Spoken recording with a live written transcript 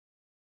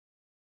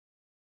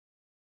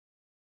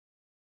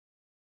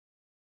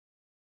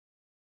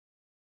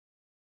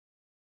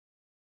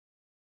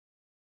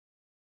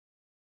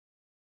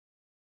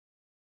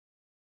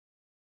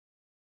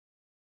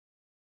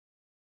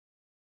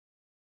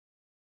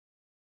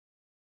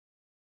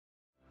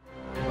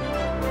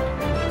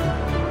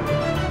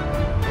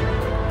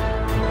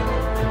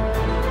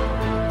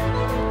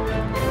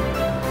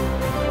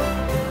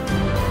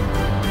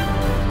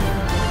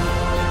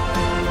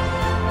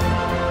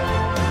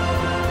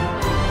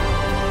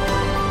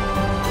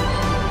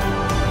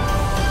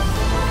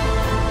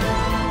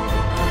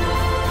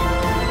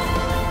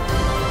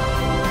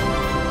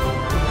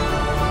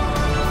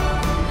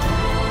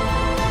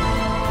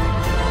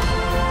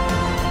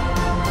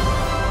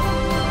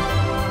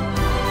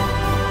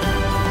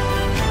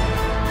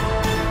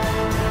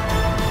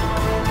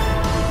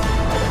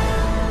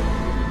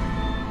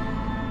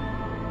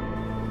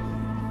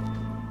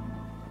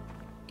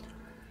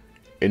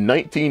In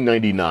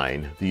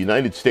 1999, the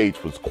United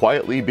States was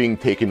quietly being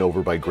taken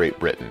over by Great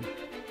Britain.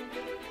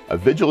 A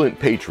vigilant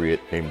patriot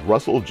named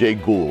Russell J.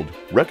 Gould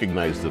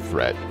recognized the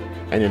threat,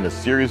 and in a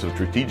series of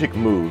strategic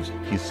moves,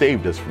 he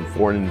saved us from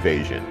foreign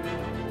invasion.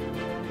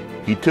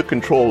 He took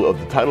control of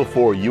the Title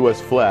IV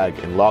U.S. flag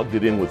and logged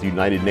it in with the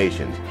United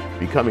Nations,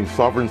 becoming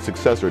sovereign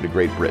successor to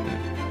Great Britain.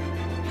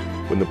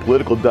 When the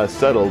political dust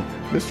settled,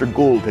 Mr.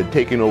 Gould had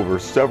taken over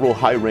several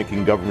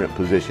high-ranking government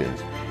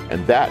positions,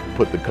 and that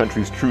put the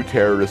country's true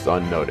terrorists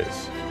on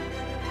notice.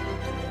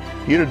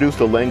 He introduced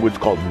a language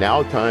called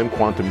now-time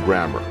quantum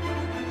grammar.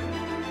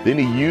 Then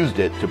he used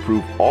it to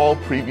prove all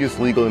previous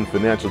legal and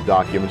financial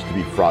documents to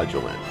be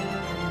fraudulent.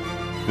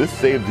 This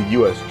saved the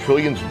U.S.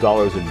 trillions of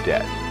dollars in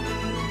debt.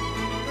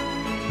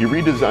 He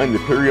redesigned the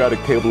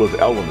periodic table of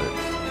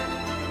elements.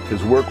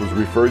 His work was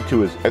referred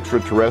to as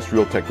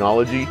extraterrestrial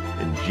technology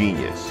and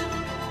genius.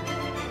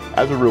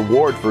 As a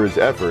reward for his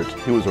efforts,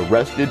 he was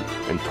arrested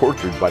and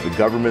tortured by the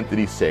government that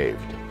he saved.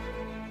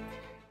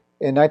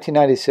 In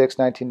 1996,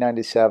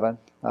 1997,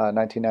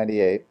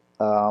 1998,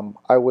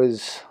 I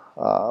was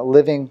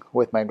living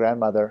with my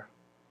grandmother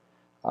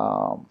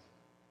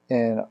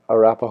in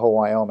Arapahoe,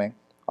 Wyoming,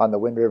 on the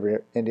Wind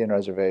River Indian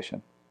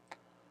Reservation,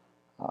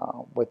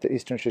 with the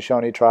Eastern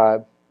Shoshone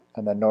tribe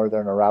and the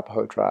Northern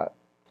Arapahoe tribe.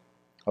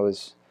 I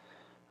was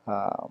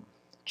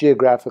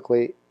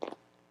geographically,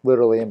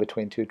 literally in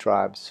between two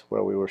tribes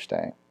where we were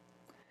staying.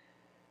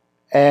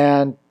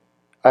 And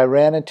I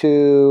ran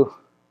into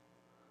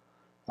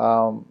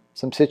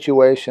some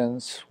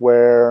situations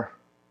where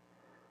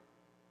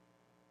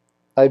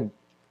I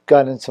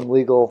got in some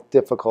legal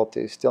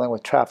difficulties dealing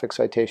with traffic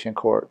citation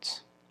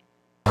courts.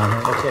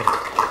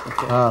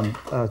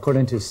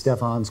 According to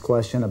Stefan's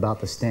question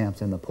about the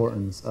stamps and the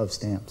importance of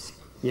stamps.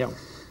 Yeah.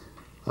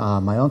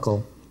 My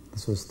uncle,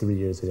 this was 3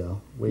 years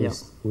ago, we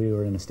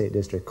were in a state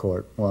district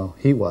court. Well,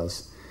 he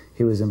was.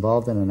 He was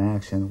involved in an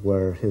action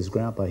where his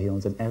grandpa, he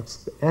owns an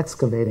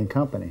excavating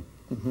company.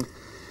 Mm-hmm.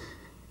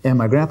 And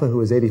my grandpa, who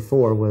was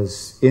 84,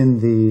 was in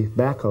the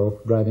backhoe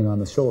driving on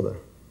the shoulder.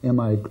 And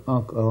my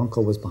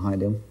uncle was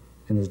behind him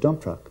in his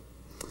dump truck.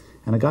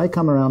 And a guy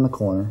come around the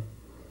corner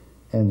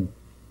and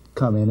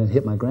come in and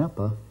hit my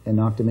grandpa and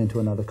knocked him into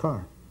another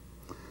car.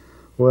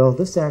 Well,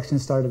 this action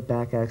started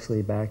back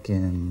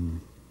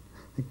in,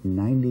 I think,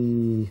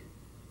 90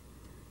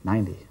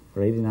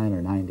 or 89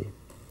 or 90.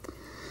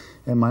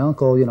 And my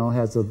uncle, you know,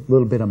 has a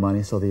little bit of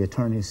money, so the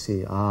attorneys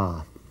see,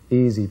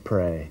 easy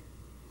prey,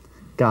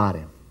 got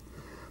him.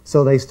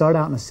 So they start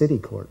out in a city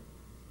court.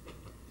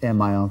 And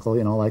my uncle,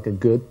 you know, like a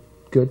good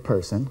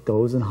person,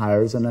 goes and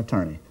hires an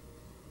attorney.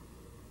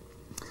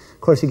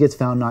 Of course, he gets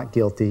found not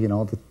guilty. You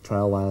know, the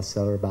trial lasts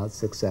about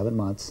 6-7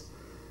 months.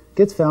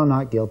 Gets found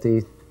not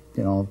guilty,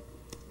 you know,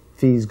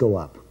 fees go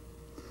up.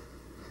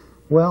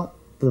 Well,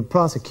 the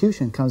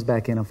prosecution comes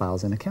back in and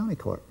files in a county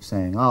court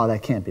saying, oh,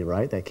 that can't be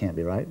right, that can't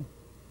be right.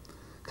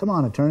 Come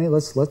on, attorney,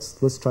 let's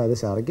try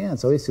this out again.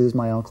 So he sues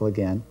my uncle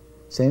again,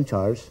 same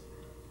charge,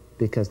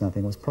 because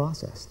nothing was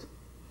processed.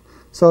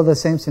 So the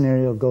same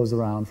scenario goes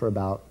around for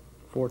about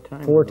four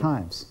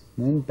times.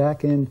 And then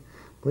back in, I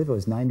believe it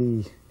was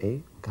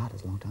 98. God,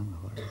 it's a long time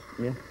ago.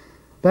 Yeah.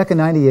 Back in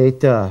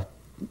 98,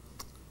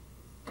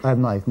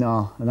 I'm like,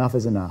 no, enough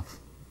is enough.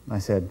 I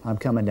said, I'm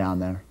coming down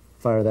there.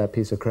 Fire that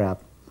piece of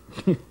crap.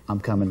 I'm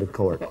coming to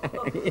court.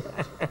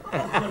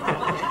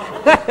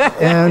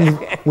 And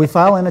we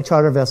file in a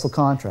charter vessel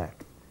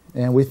contract.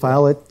 And we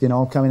file it, you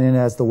know, coming in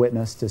as the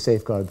witness to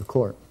safeguard the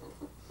court.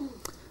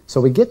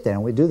 So we get there,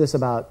 and we do this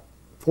about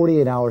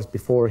 48 hours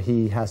before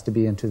he has to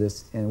be into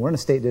this. And we're in a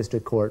state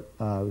district court.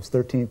 It was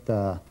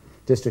 13th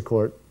District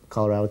Court,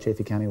 Colorado,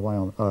 Chaffee County,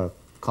 Wyoming,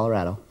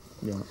 Colorado.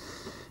 Yeah.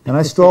 And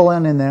I stroll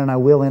in there, and I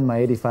wheel in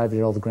my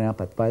 85-year-old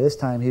grandpa. By this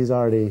time, he's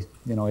already,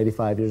 you know,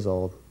 85 years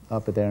old,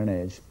 up at there in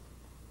age.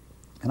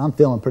 And I'm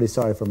feeling pretty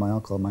sorry for my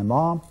uncle. My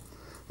mom,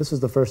 this was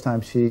the first time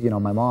she, you know,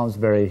 my mom's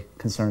very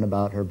concerned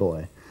about her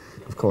boy,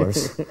 of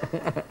course.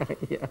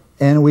 Yeah.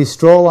 And we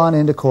stroll on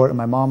into court, and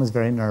my mom is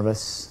very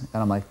nervous.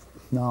 And I'm like,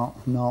 no,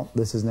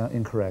 this is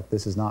incorrect.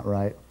 This is not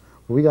right.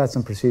 We got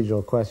some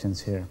procedural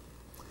questions here.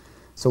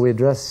 So we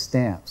address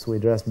stamps. We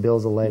address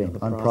bills of lading,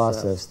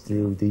 unprocessed,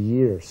 through the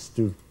years,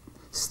 through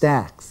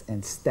stacks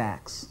and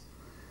stacks.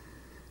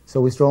 So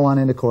we stroll on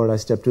into court. I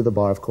step through the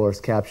bar, of course,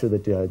 capture the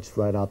judge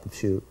right out the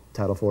chute.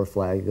 Title IV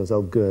flag. He goes,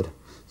 oh, good.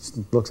 Just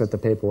looks at the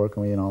paperwork,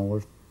 and we, you know,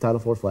 we're Title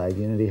IV flag,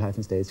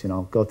 unity-states, you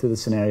know, go through the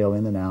scenario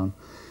in the noun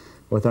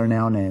with our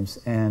noun names,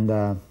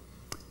 and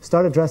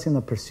start addressing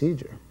the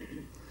procedure.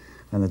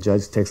 And the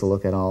judge takes a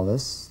look at all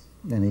this,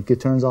 and he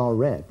turns all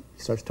red.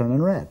 He starts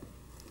turning red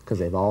because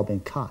they've all been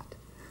caught.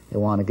 They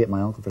want to get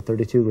my uncle for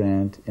 32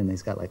 grand, and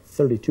he's got like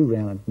 32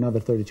 grand, another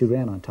 32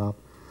 grand on top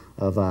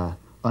of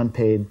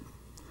unpaid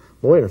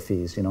lawyer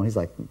fees. You know, he's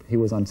like, he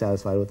was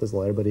unsatisfied with his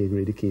lawyer, but he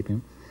agreed to keep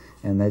him.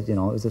 And that, you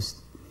know, it was a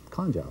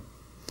con job.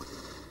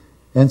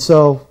 And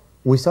so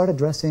we start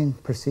addressing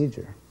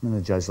procedure. And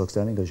the judge looks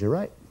at it and goes, you're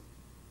right.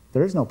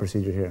 There is no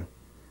procedure here.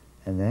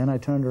 And then I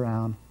turned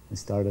around and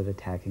started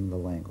attacking the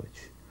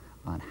language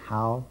on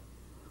how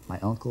My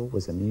uncle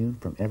was immune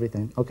from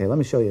everything. Okay, let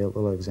me show you a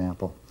little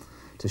example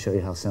to show you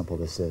how simple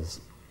this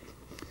is.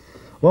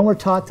 When we're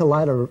taught to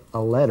write a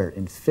letter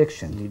in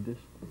fiction, Need this?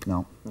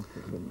 no, Okay,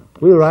 good enough.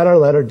 we write our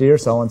letter, dear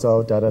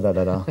so-and-so,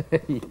 da-da-da-da-da.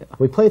 Yeah.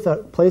 We place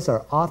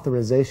our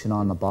authorization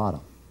on the bottom,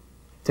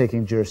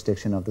 taking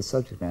jurisdiction of the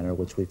subject matter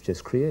which we've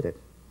just created.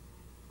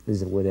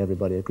 Would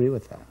everybody agree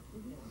with that?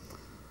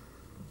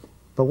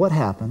 But what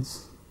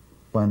happens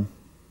when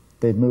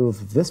they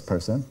move this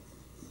person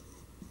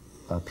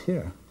up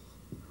here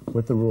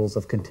with the rules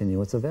of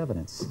continuance of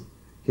evidence?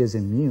 He is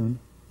immune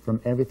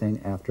from everything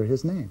after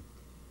his name.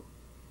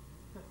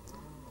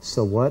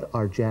 So what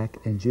are Jack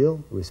and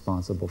Jill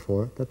responsible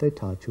for that they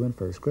taught you in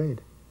first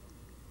grade?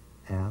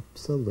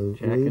 Absolutely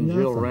Jack and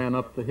nothing. Jill ran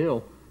up the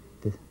hill.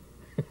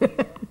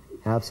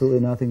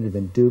 Absolutely nothing. You've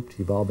been duped.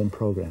 You've all been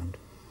programmed.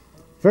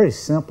 Very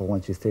simple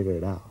once you figure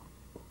it out.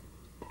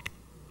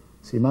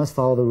 So you must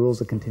follow the rules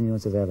of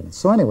continuance of evidence.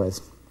 So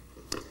anyways,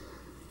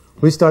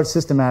 we start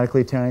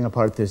systematically tearing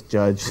apart this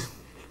judge.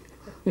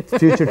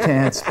 Future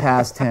tense,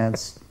 past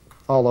tense,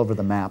 all over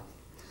the map.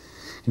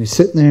 And he's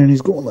sitting there and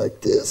he's going like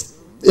this.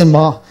 And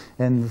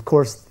of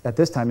course, at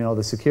this time, you know,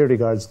 the security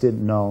guards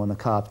didn't know, and the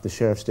cops, the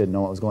sheriffs didn't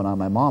know what was going on.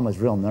 My mom was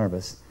real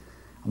nervous.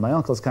 And my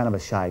uncle's kind of a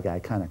shy guy,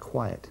 kind of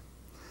quiet.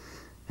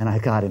 And I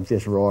got him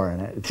just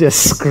roaring,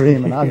 just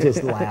screaming. I'm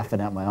just laughing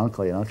at my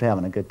uncle, you know,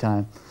 having a good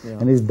time. Yeah.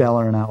 And he's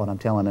bellowing out what I'm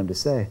telling him to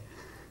say.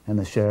 And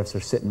the sheriffs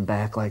are sitting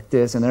back like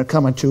this, and they're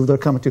coming to.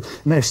 And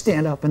they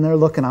stand up, and they're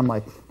looking. I'm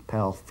like,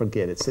 pal,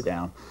 forget it, sit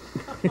down.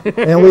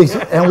 and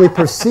we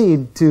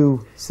proceed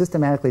to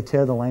systematically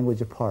tear the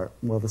language apart.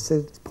 Well,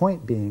 the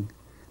point being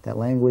that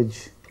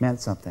language meant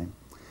something.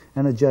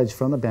 And the judge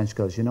from the bench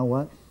goes, you know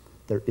what?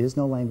 There is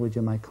no language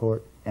in my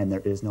court, and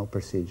there is no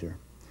procedure.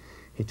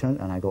 He turned,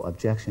 and I go,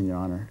 objection, Your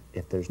Honor.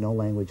 If there's no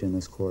language in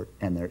this court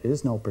and there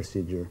is no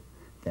procedure,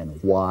 then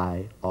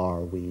why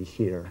are we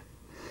here?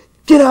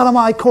 Get out of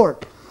my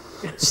court!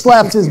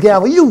 Slaps his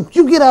gavel. You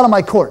get out of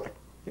my court!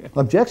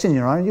 Objection,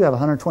 Your Honor. You have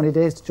 120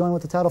 days to join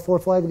with the Title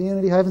IV flag of the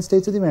United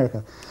States of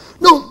America.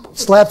 No!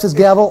 Slaps his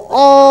gavel.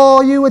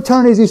 All you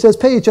attorneys, he says,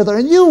 pay each other,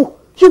 and you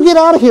get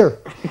out of here.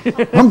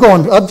 I'm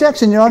going,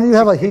 objection, Your Honor. You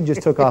have he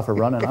just took off a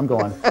running. I'm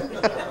going.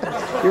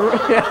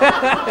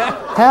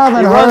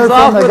 Haven't heard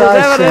from the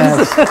guy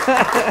since.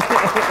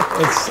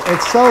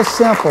 It's so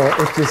simple.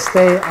 It's just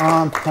stay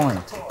on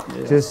point.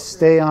 Yeah. Just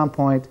stay on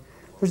point.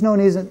 There's no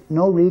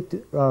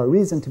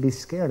reason to be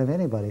scared of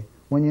anybody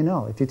when you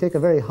know. If you take a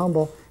very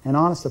humble and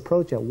honest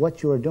approach at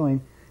what you are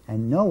doing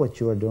and know what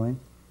you are doing,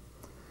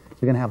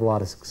 you're going to have a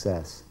lot of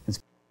success.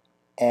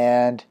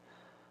 And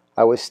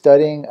I was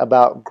studying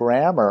about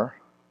grammar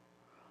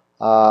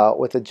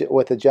with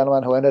a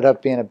gentleman who ended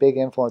up being a big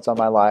influence on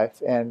my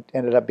life and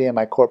ended up being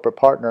my corporate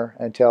partner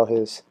until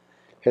his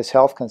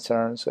health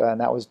concerns, and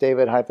that was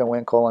David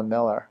Wynn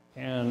Miller.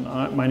 And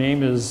my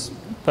name is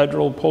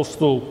Federal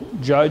Postal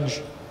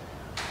Judge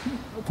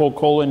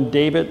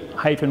David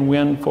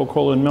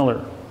Wynn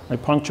Miller. I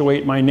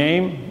punctuate my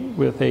name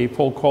with a :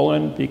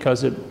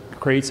 because it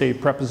creates a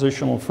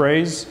prepositional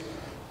phrase.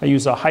 I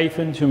use a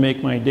hyphen to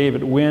make my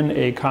David Wynn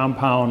a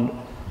compound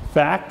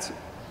fact.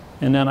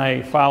 And then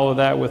I follow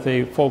that with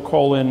a :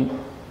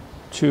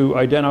 to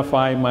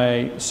identify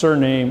my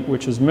surname,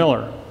 which is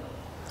Miller.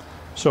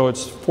 So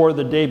it's for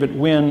the David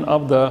Wynn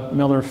of the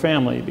Miller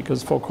family,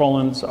 because :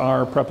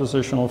 are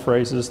prepositional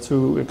phrases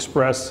to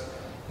express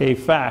a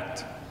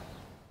fact.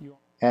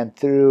 And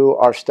through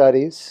our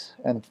studies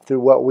and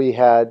through what we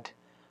had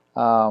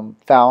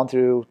found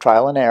through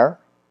trial and error,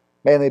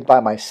 mainly by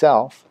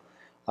myself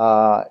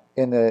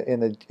in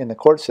the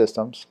court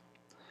systems,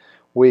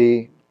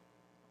 we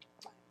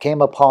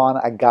came upon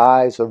a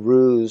guise, a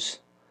ruse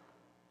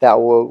that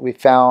we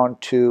found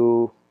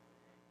to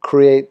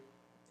create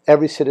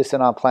every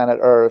citizen on planet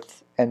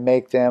Earth and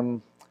make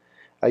them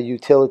a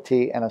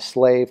utility and a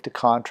slave to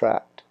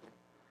contract.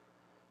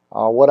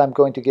 What I'm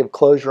going to give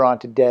closure on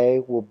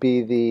today will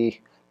be the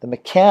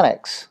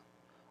mechanics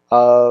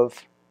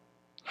of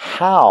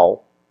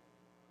how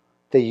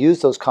they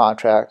use those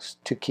contracts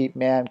to keep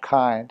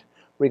mankind,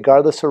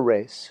 regardless of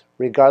race,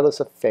 regardless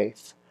of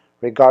faith,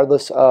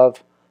 regardless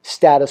of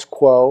status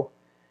quo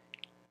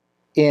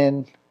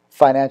in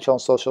financial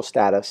and social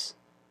status,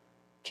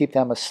 keep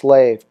them a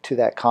slave to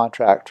that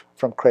contract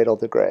from cradle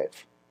to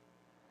grave.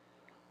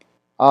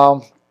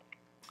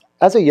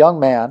 As a young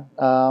man,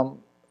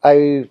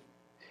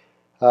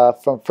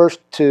 from first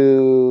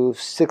to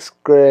sixth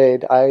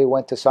grade, I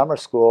went to summer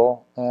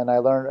school, and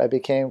I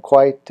became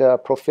quite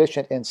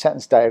proficient in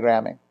sentence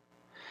diagramming.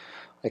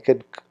 I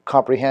could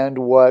comprehend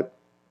what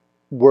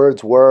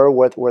words were,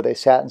 where they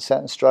sat in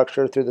sentence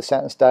structure through the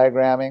sentence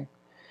diagramming.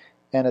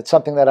 And it's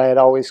something that I had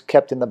always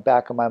kept in the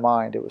back of my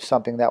mind. It was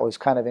something that was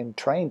kind of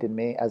entrained in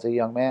me as a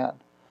young man.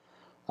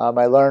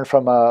 I learned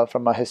from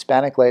a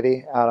Hispanic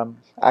lady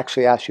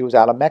actually she was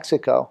out of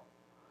Mexico.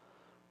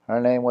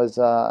 Her name was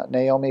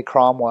Naomi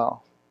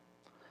Cromwell,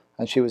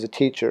 and she was a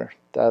teacher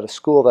at a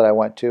school that I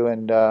went to,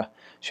 and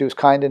she was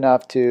kind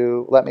enough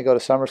to let me go to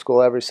summer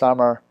school every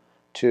summer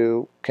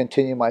to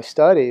continue my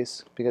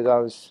studies,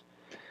 because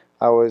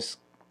I was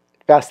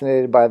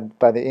fascinated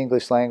by the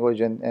English language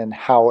and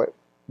how it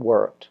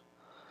worked.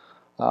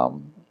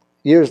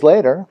 Years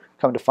later,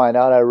 come to find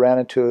out, I ran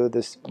into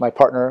my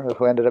partner,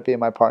 who ended up being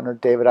my partner,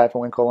 David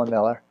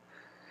Miller,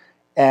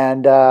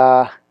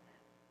 and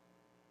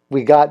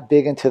we got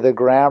big into the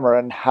grammar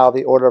and how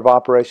the order of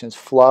operations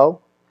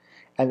flow,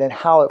 and then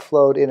how it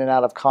flowed in and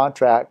out of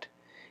contract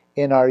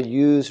in our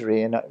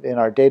usury, in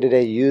our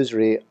day-to-day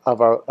usury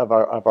of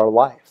our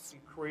life. We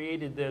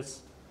created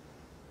this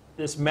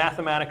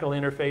mathematical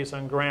interface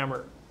on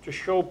grammar to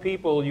show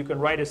people you can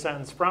write a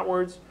sentence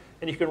frontwards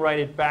and you can write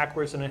it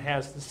backwards and it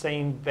has the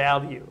same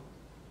value.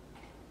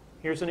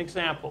 Here's an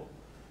example.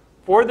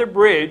 For the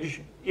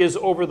bridge is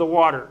over the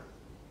water.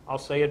 I'll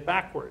say it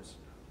backwards.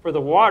 For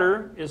the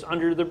water is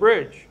under the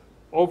bridge.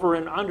 Over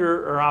and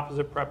under are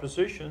opposite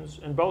prepositions,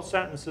 and both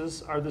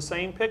sentences are the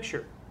same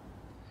picture.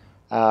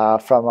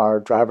 From our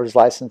driver's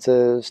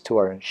licenses, to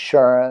our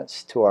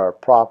insurance, to our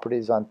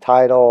properties on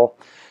title,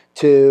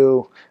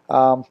 to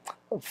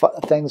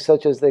things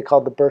such as they call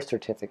the birth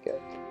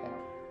certificate.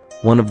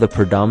 One of the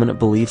predominant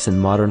beliefs in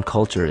modern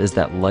culture is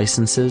that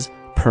licenses,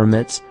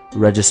 permits,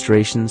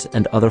 registrations,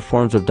 and other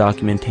forms of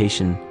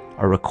documentation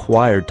are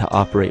required to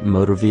operate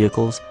motor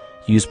vehicles,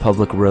 use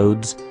public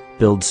roads,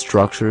 build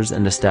structures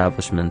and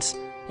establishments,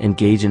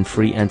 engage in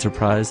free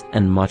enterprise,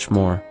 and much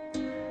more.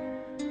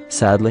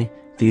 Sadly,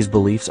 these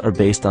beliefs are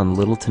based on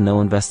little to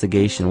no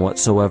investigation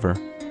whatsoever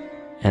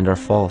and are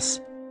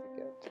false.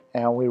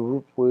 And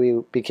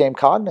we became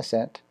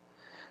cognizant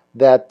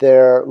that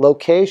their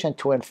location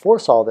to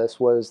enforce all this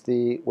was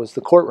the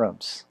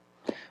courtrooms.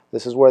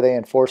 This is where they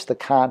enforced the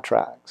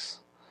contracts.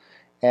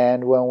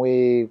 And when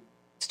we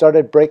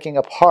started breaking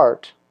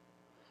apart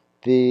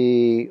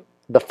the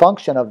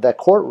function of the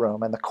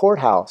courtroom and the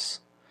courthouse,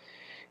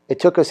 it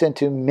took us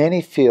into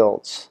many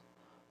fields,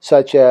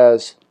 such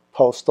as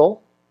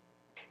postal,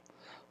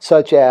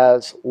 such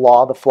as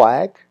law of the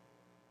flag,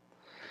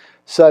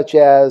 such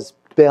as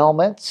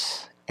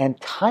bailments and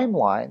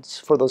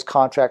timelines for those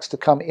contracts to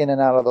come in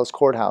and out of those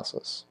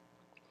courthouses.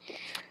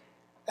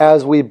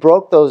 As we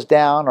broke those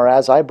down, or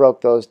as I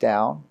broke those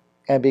down,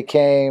 and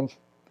became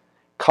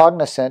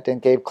cognizant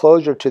and gave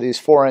closure to these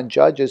foreign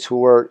judges who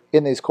were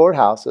in these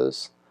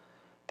courthouses,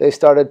 they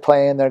started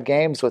playing their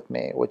games with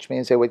me, which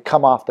means they would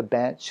come off the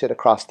bench, sit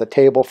across the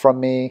table from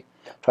me,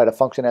 try to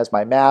function as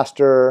my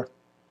master.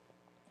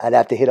 I'd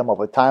have to hit them up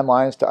with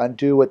timelines to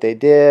undo what they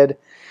did.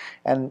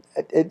 And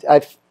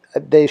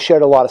they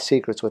shared a lot of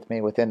secrets with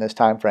me within this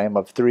time frame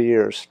of 3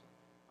 years,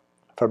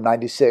 from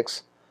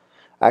 96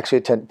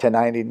 actually to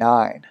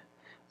 99,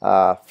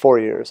 4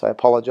 years, I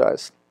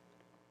apologize.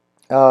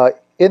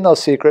 In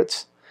those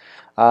secrets,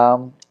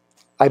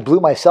 I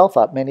blew myself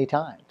up many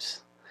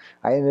times.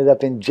 I ended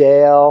up in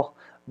jail,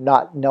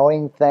 not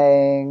knowing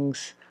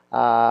things,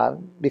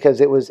 because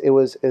it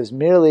was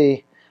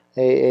merely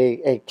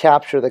a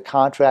capture of the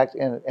contract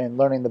and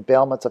learning the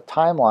bailments of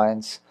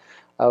timelines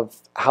of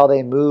how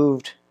they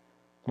moved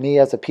me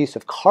as a piece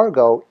of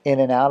cargo in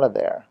and out of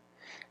there.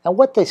 And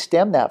what they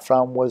stemmed that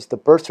from was the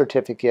birth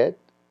certificate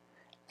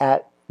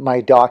at my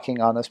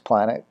docking on this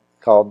planet,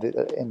 called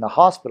in the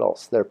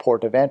hospitals, their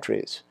port of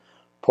entries.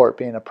 Port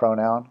being a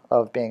pronoun,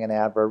 of being an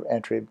adverb,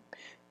 entry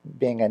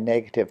being a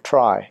negative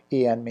try.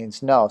 En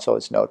means no, so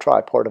it's no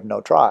try, port of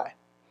no try.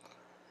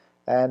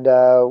 And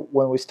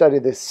when we study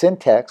the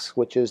syntax,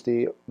 which is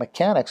the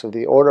mechanics of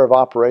the order of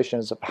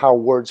operations of how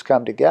words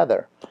come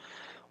together,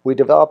 we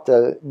developed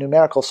a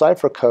numerical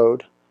cipher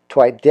code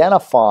to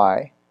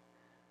identify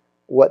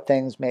what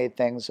things made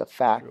things a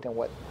fact and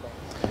what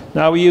things.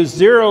 Now we use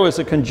 0 as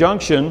a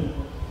conjunction,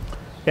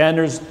 and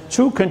there's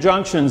 2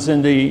 conjunctions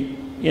in the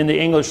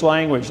English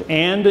language.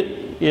 And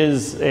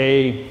is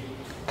a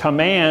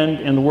command,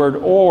 and the word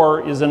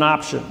or is an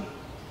option.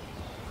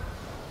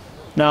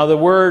 Now the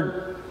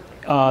word,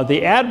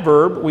 the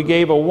adverb, we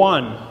gave a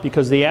 1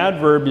 because the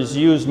adverb is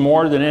used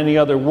more than any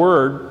other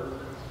word,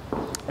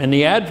 and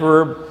the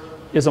adverb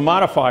is a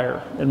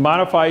modifier. It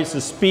modifies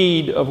the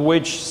speed of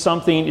which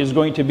something is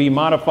going to be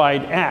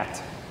modified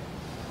at.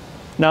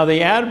 Now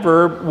the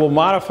adverb will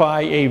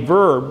modify a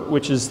verb,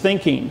 which is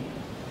thinking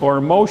or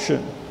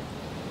motion.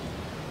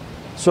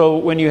 So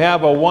when you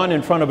have a 1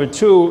 in front of a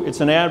 2, it's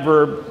an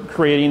adverb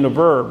creating a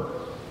verb.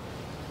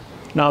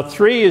 Now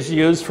 3 is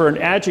used for an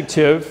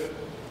adjective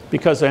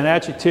because an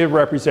adjective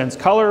represents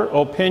color,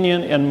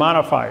 opinion, and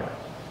modifier,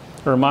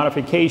 or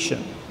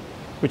modification,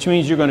 which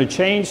means you're going to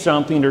change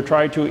something or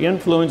try to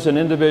influence an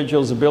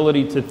individual's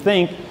ability to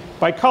think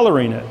by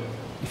coloring it.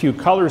 If you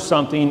color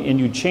something and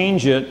you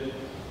change it,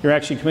 you're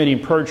actually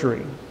committing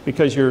perjury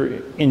because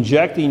you're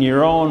injecting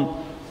your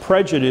own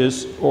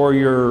prejudice or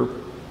your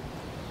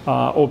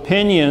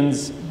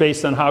opinions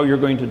based on how you're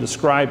going to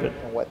describe it.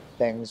 What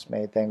things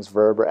made things,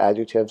 verb or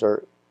adjectives,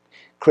 or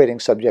creating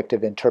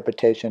subjective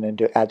interpretation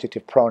into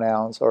adjective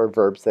pronouns or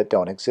verbs that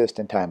don't exist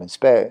in time and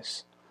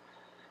space.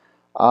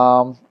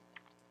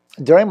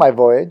 During my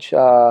voyage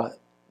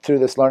through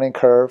this learning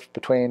curve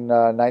between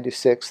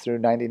 96 through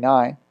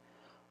 99,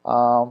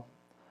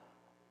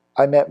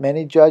 I met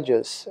many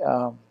judges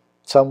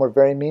Some were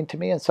very mean to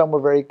me, and some were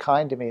very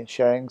kind to me,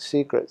 sharing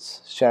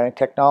secrets, sharing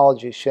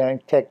technology, sharing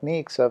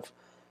techniques of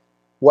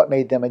what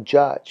made them a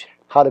judge,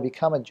 how to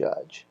become a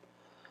judge.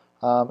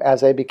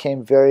 As I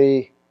became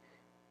very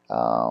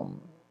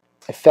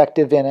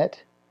effective in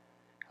it,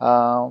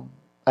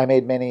 I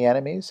made many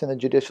enemies in the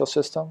judicial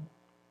system,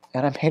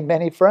 and I made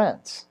many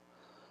friends.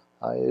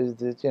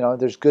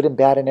 There's good and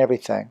bad in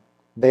everything.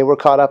 They were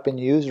caught up in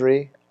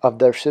usury of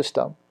their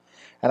system,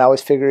 and I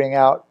was figuring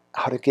out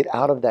how to get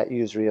out of that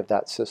usury of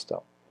that system.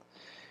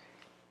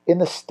 In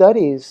the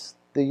studies,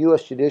 the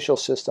U.S. judicial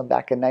system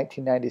back in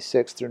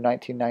 1996 through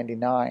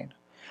 1999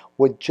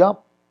 would jump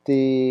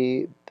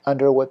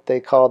under what they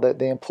call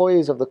the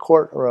employees of the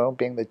courtroom,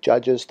 being the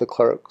judges, the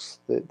clerks,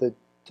 the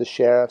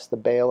sheriffs, the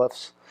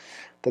bailiffs,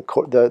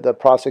 the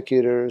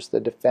prosecutors, the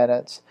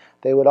defendants.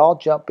 They would all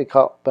jump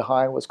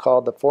behind what's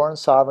called the Foreign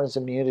Sovereigns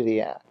Immunity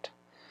Act.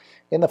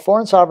 In the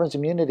Foreign Sovereigns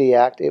Immunity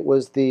Act, it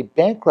was the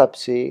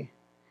bankruptcy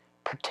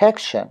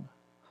protection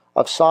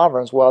of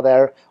sovereigns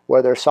where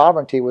their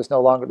sovereignty was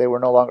they were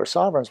no longer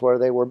sovereigns, where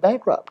they were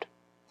bankrupt.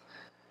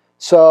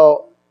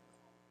 So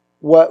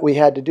what we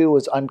had to do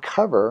was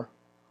uncover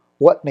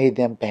what made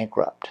them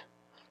bankrupt.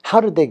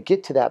 How did they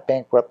get to that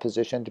bankrupt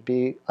position to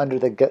be under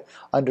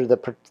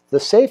the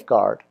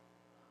safeguard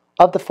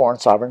of the Foreign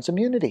Sovereigns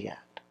Immunity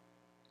Act?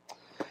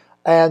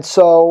 And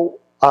so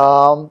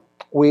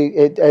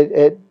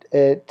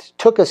it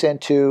took us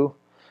into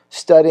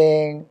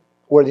studying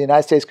where the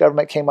United States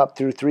government came up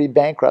through 3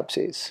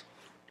 bankruptcies,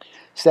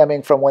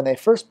 stemming from when they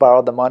first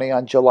borrowed the money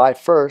on July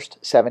 1st,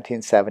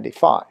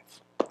 1775.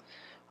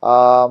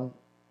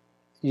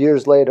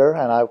 Years later,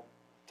 and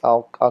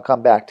I'll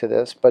come back to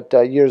this, but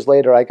years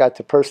later I got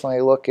to personally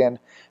look in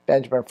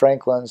Benjamin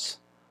Franklin's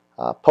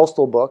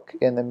postal book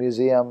in the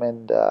museum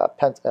at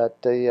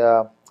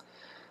the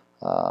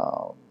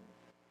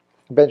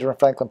Benjamin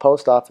Franklin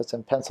Post Office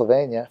in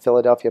Pennsylvania,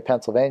 Philadelphia,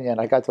 Pennsylvania, and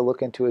I got to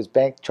look into his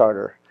bank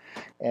charter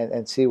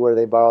and see where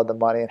they borrowed the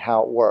money and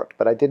how it worked.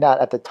 But I did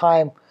not, at the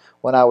time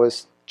when I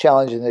was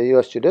challenging the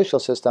U.S. judicial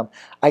system,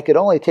 I could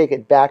only take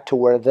it back to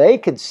where they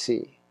could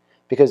see,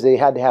 because they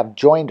had to have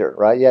joinder,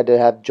 right? You had to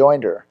have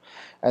joinder.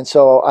 And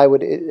so I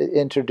would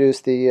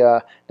introduce the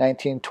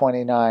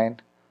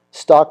 1929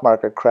 stock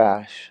market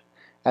crash,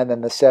 and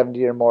then the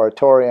 70-year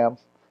moratorium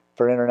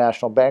for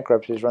international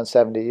bankruptcies run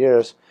 70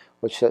 years,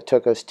 which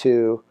took us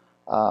to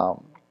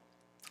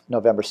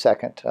November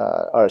 2nd,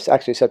 or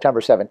actually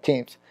September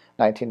 17th,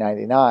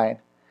 1999,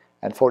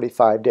 and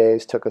 45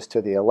 days took us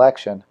to the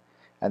election.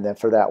 And then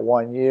for that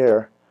 1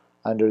 year,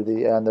 under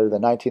the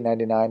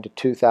 1999 to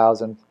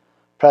 2000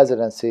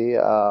 presidency,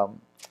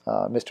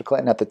 Mr.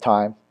 Clinton at the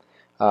time,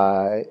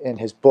 in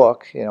his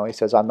book, he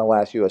says, "I'm the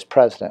last U.S.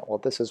 president." Well,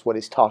 this is what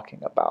he's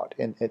talking about.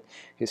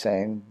 He's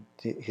saying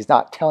he's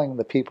not telling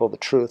the people the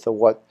truth of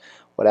what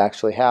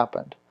actually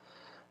happened.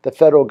 The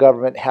federal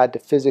government had to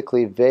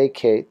physically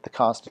vacate the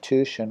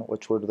Constitution,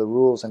 which were the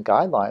rules and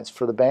guidelines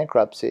for the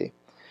bankruptcy,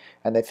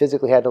 and they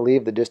physically had to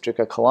leave the District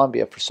of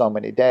Columbia for so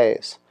many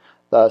days.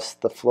 Thus,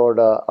 the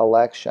Florida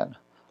election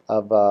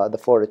of the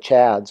Florida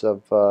Chads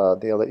of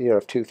the year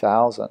of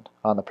 2000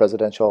 on the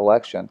presidential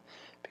election,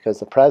 because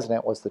the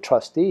president was the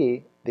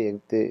trustee, the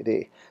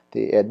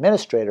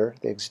administrator,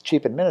 the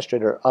chief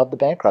administrator of the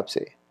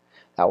bankruptcy.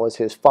 That was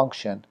his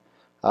function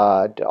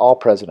to all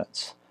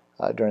presidents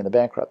during the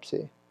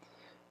bankruptcy.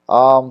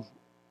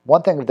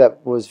 One thing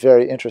that was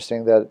very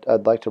interesting that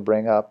I'd like to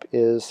bring up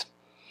is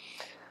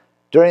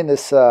during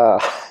this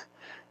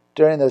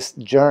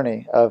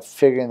journey of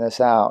figuring this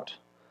out,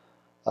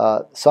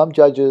 some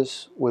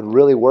judges would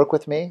really work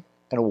with me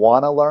and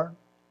want to learn,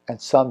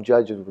 and some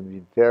judges would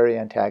be very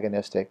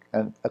antagonistic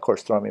and, of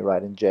course, throw me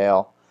right in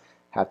jail.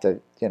 I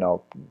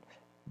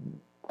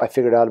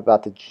figured out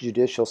about the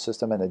judicial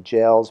system and the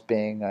jails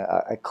being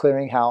a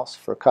clearinghouse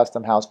for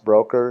custom house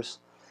brokers,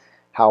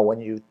 how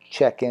when you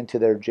check into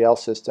their jail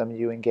system,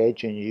 you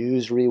engage in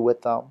usury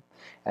with them,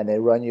 and they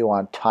run you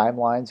on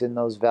timelines in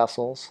those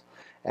vessels.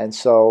 And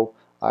so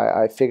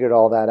I figured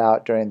all that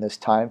out during this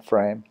time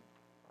frame,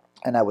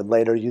 and I would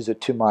later use it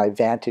to my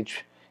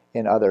advantage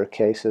in other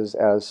cases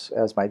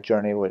as my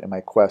journey and my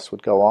quest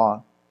would go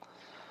on.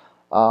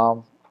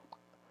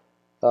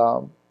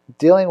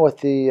 Dealing with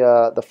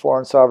the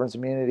Foreign Sovereigns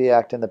Immunity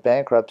Act and the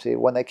bankruptcy,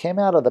 when they came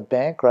out of the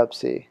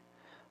bankruptcy,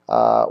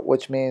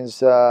 which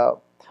means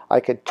I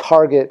could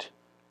target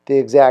the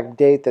exact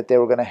date that they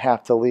were going to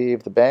have to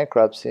leave the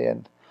bankruptcy.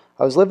 And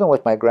I was living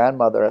with my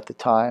grandmother at the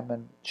time,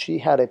 and she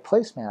had a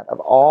placemat of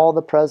all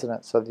the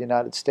presidents of the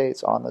United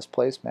States on this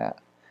placemat.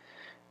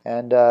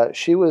 And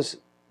she was,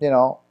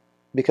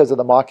 because of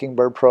the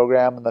Mockingbird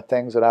program and the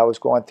things that I was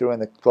going through in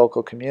the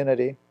local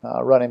community,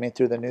 running me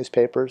through the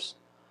newspapers,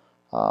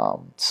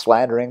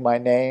 slandering my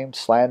name,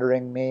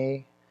 slandering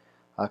me,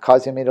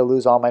 causing me to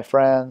lose all my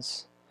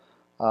friends,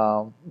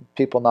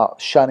 people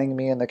not shunning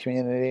me in the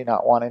community,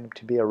 not wanting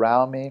to be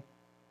around me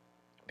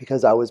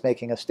because I was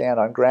making a stand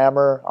on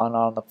grammar,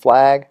 on the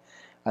flag,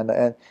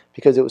 and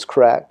because it was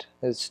correct.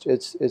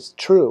 It's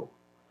true,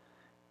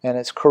 and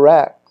it's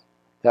correct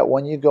that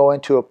when you go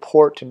into a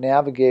port to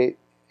navigate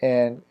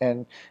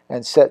and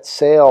set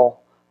sail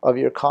of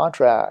your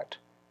contract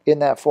in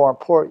that foreign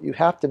port, you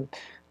have to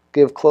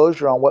give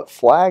closure on what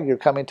flag you're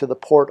coming to the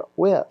port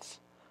with.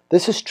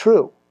 This is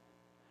true.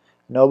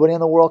 Nobody in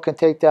the world can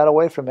take that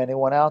away from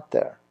anyone out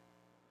there.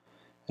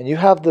 And you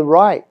have the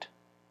right,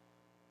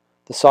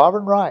 the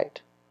sovereign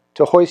right,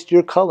 to hoist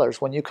your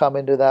colors when you come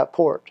into that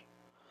port.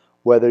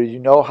 Whether you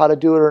know how to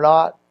do it or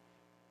not,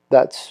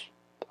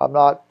 I'm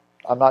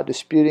not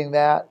disputing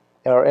that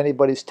or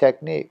anybody's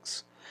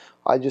techniques.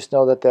 I just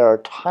know that there are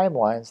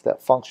timelines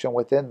that function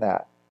within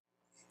that.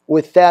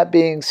 With that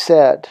being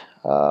said,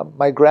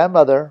 my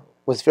grandmother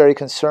was very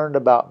concerned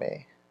about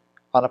me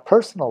on a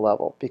personal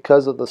level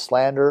because of the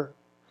slander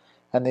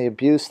and the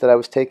abuse that I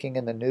was taking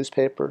in the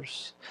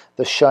newspapers,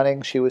 the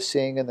shunning she was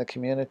seeing in the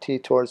community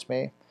towards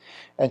me,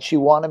 and she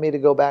wanted me to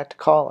go back to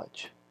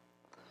college.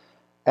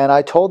 And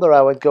I told her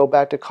I would go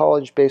back to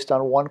college based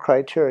on one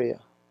criteria.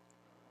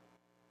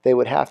 They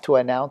would have to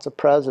announce a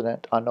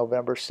president on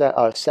November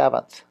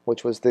 7th,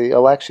 which was the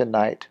election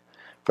night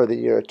for the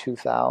year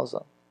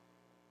 2000.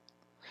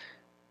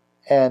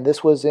 And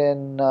this was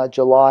in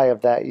July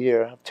of that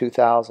year, of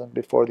 2000,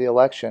 before the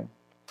election.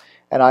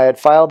 And I had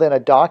filed in a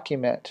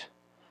document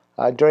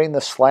during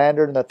the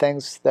slander and the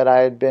things that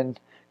I had been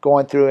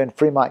going through in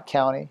Fremont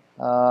County,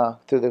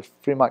 through the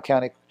Fremont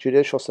County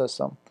judicial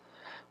system.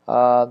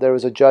 There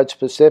was a judge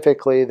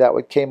specifically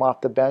that came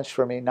off the bench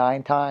for me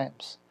 9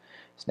 times.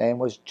 His name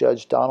was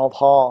Judge Donald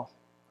Hall.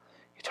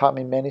 He taught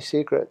me many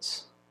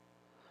secrets.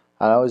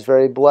 And I was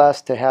very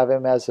blessed to have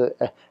him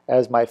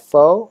as my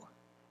foe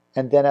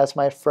and then as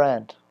my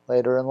friend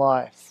later in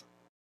life.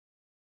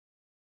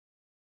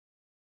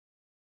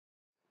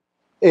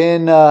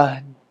 In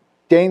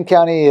Dane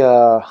County,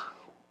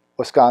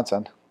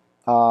 Wisconsin,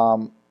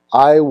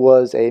 I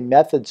was a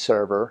method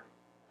server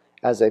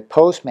as a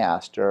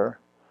postmaster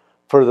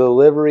for the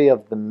delivery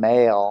of the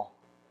mail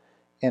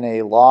in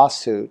a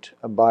lawsuit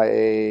by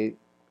a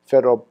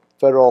federal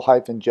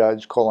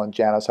judge,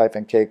 Janice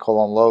K.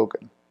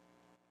 Logan.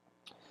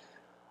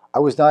 I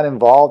was not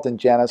involved in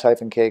Janice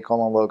K.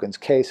 Logan's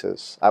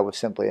cases. I was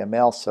simply a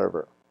mail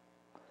server.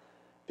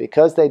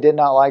 Because they did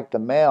not like the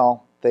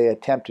mail, they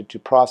attempted to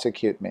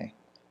prosecute me.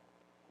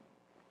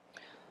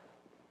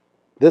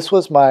 This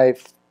was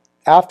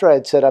after I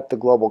had set up the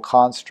global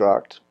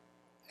construct,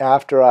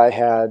 after I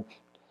had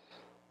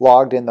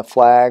logged in the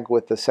flag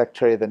with the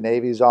Secretary of the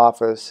Navy's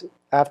office,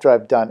 after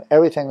I've done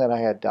everything that I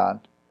had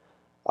done,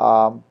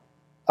 I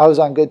was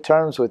on good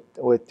terms with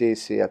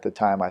DC at the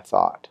time, I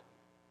thought.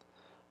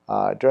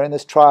 During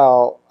this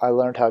trial, I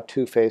learned how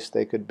two-faced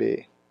they could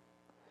be.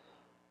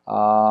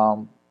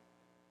 The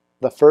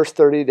first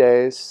 30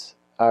 days,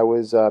 I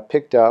was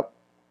picked up.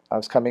 I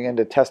was coming in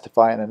to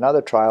testify in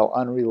another trial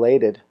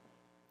unrelated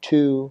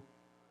to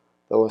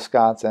the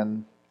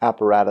Wisconsin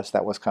apparatus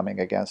that was coming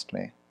against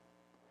me.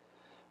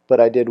 But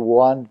I did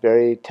one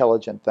very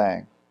intelligent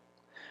thing.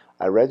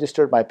 I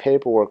registered my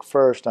paperwork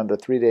first under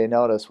 3-day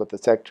notice with the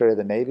Secretary of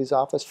the Navy's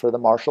office for the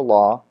martial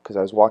law, because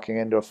I was walking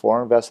into a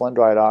foreign vessel in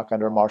dry dock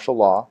under martial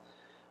law.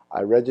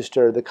 I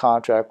registered the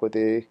contract with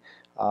the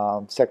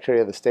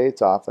Secretary of the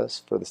State's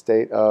office for the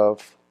state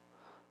of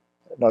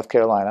North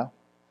Carolina.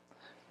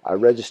 I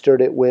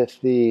registered it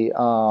with the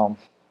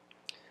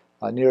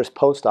nearest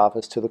post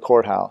office to the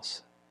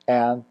courthouse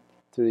and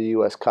through the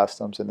U.S.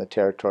 Customs in the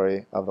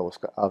territory of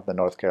the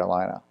North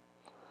Carolina.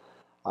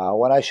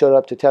 When I showed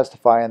up to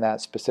testify in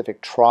that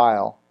specific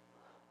trial,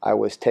 I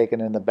was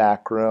taken in the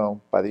back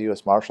room by the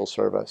U.S. Marshal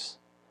Service.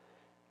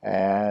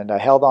 And I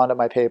held on to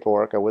my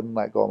paperwork. I wouldn't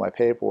let go of my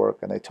paperwork.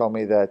 And they told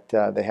me that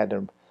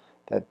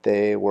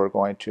they were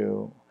going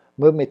to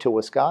move me to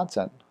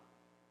Wisconsin,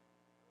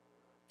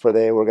 for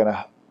they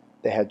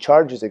had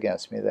charges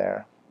against me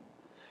there.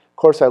 Of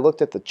course, I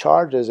looked at the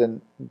charges,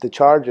 and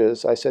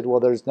I said,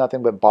 well, there's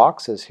nothing but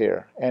boxes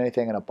here.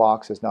 Anything in a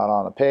box is not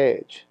on a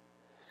page.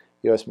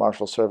 U.S.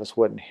 Marshal Service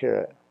wouldn't hear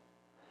it.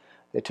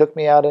 They took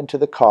me out into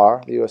the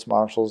car, the U.S.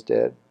 Marshals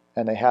did,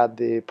 and they had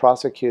the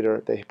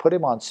prosecutor, they put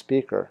him on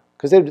speaker.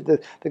 Because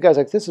the guy's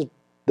like,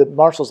 the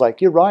Marshal's like,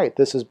 you're right,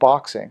 this is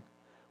boxing.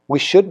 We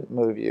shouldn't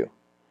move you.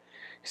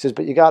 He says,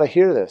 but you got to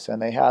hear this.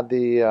 And they had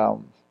the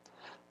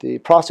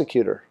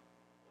prosecutor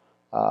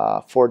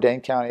for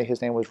Dane County,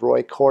 his name was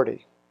Roy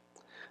Cordy.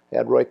 They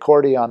had Roy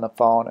Cordy on the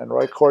phone, and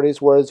Roy Cordy's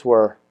words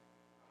were,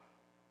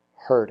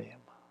 hurt him.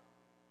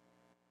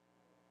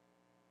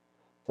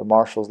 The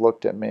marshals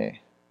looked at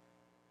me,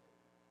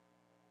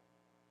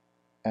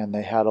 and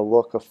they had a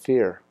look of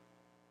fear.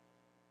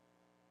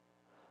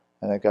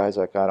 And the guy's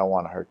like, I don't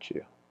want to hurt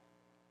you.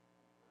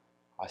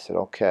 I said,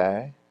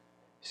 okay.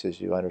 He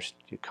says, you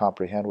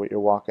comprehend what you're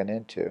walking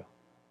into?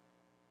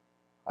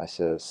 I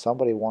says,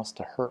 somebody wants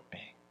to hurt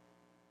me.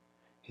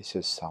 He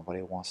says,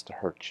 somebody wants to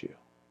hurt you.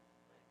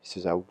 He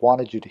says, I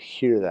wanted you to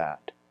hear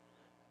that.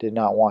 Did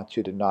not want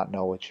you to not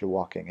know what you're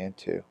walking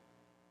into.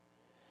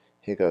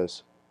 He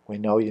goes, we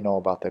know you know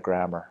about the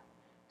grammar.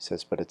 He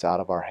says, but it's out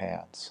of our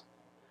hands.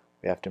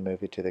 We have to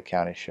move you to the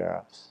county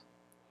sheriffs.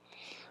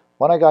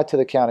 When I got to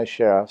the county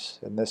sheriffs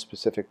in this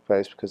specific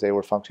place, because they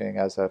were functioning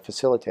as a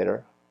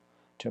facilitator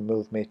to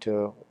move me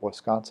to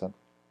Wisconsin.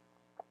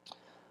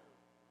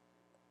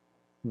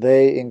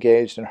 They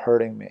engaged in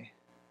hurting me.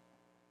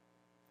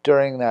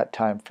 During that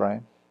time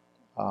frame,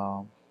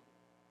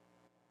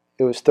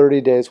 it was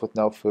 30 days with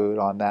no food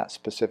on that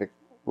specific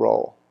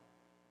role.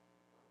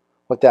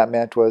 What that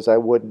meant was I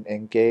wouldn't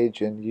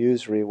engage in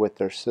usury with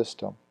their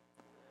system,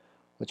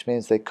 which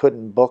means they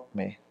couldn't book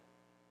me,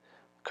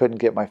 couldn't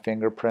get my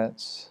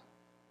fingerprints,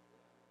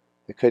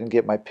 they couldn't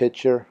get my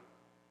picture,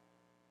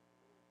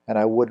 and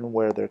I wouldn't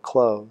wear their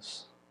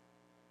clothes.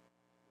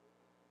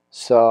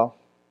 So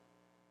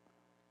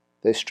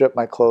they stripped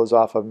my clothes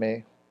off of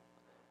me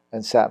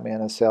and sat me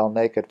in a cell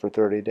naked for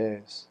 30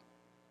 days.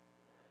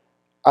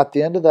 At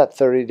the end of that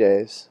 30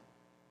 days,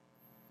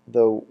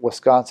 the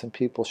Wisconsin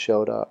people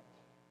showed up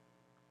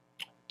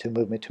to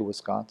move me to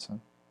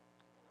Wisconsin.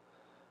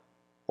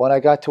 When I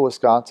got to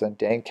Wisconsin,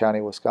 Dane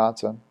County,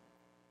 Wisconsin,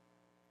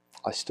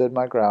 I stood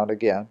my ground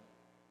again,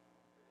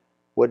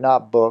 would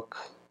not book,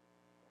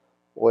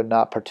 would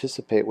not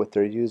participate with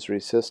their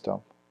usury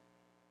system,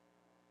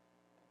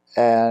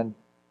 and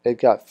it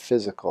got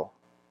physical.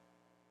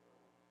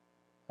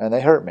 And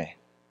they hurt me.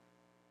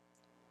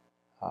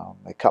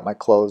 They cut my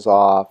clothes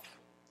off,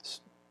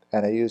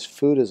 and they used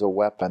food as a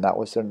weapon. That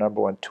was their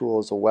number one tool,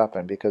 as a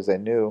weapon, because they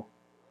knew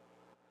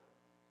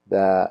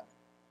that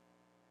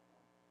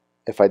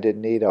if I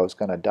didn't eat, I was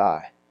going to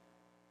die.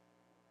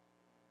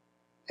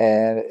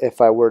 And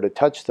if I were to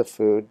touch the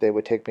food, they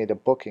would take me to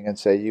booking and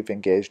say, you've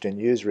engaged in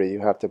usury,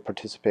 you have to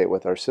participate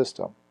with our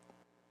system.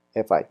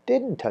 If I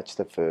didn't touch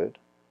the food,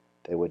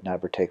 they would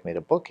never take me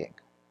to booking.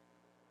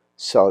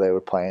 So they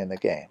were playing the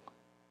game.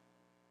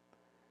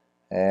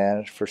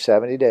 And for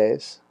 70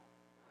 days,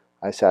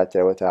 I sat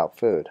there without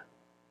food.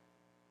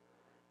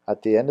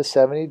 At the end of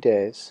 70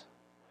 days,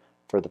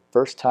 for the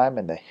first time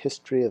in the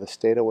history of the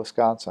state of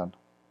Wisconsin,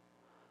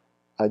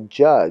 a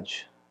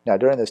judge, now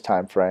during this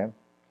time frame,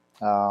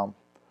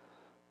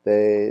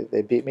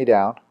 they beat me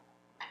down,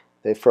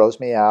 they froze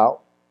me out,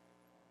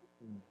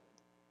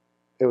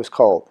 it was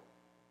cold.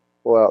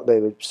 Well, they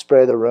would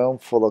spray the room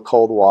full of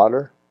cold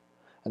water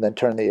and then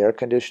turn the air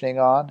conditioning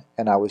on,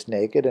 and I was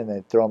naked, and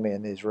they'd throw me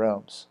in these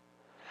rooms.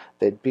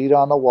 They'd beat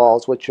on the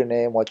walls, what's your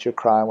name, what's your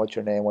crime, what's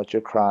your name, what's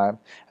your crime,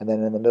 and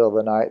then in the middle of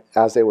the night,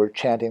 as they were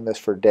chanting this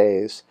for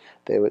days,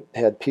 they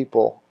had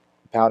people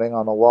pounding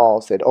on the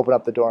walls. They'd open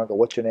up the door and go,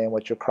 what's your name,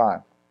 what's your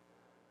crime?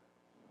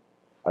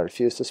 I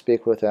refused to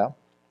speak with them.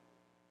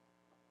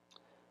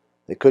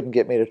 They couldn't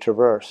get me to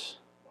traverse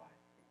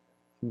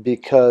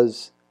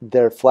because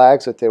their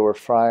flags that they were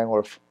flying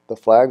were the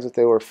flags that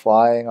they were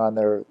flying on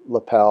their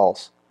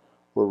lapels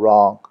were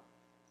wrong.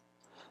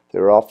 They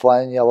were all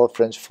flying yellow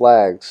fringe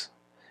flags,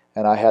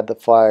 and I had the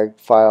flag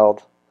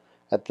filed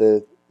at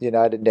the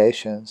United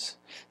Nations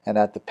and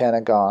at the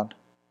Pentagon,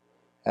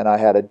 and I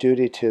had a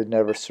duty to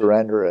never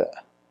surrender it.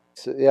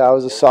 So, yeah, I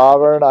was a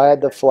sovereign. I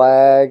had the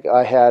flag.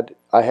 I had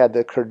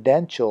the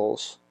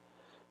credentials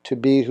to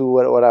be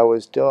what I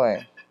was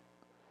doing,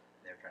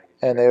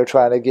 and they were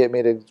trying to get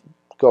me to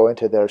go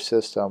into their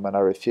system, and I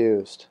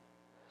refused.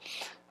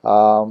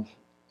 And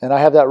I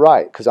have that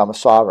right because I'm a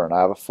sovereign.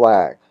 I have a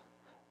flag.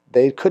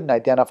 They couldn't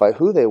identify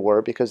who they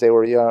were because they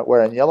were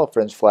wearing yellow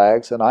fringe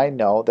flags, and I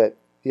know that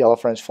yellow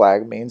fringe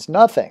flag means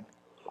nothing.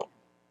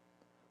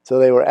 So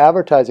they were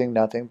advertising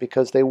nothing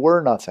because they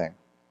were nothing.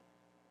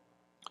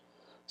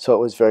 So it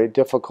was very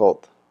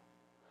difficult,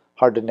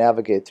 hard to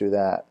navigate through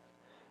that.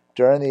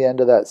 During the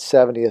end of that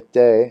 70th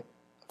day,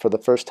 for the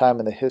first time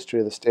in the history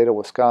of the state of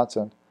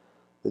Wisconsin,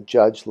 the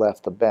judge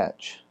left the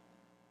bench.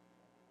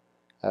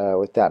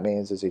 What that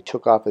means is he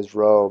took off his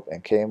robe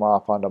and came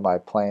off onto my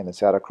plane and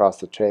sat across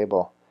the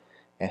table,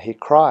 and he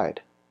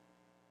cried.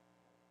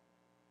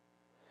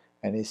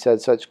 And he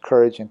said, such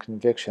courage and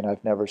conviction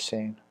I've never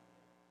seen.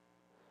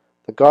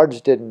 The guards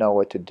didn't know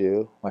what to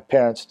do. My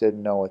parents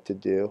didn't know what to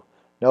do.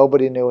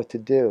 Nobody knew what to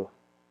do.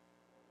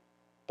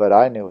 But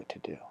I knew what to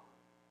do.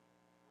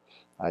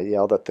 I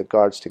yelled at the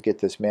guards to get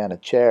this man a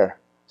chair.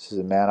 This is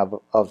a man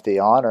of the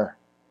honor.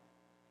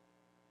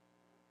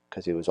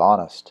 Because he was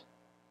honest.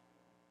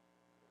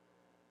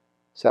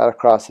 Sat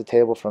across the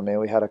table from me.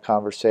 We had a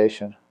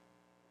conversation.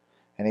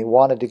 And he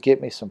wanted to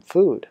get me some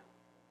food.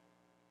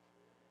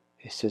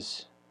 He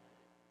says,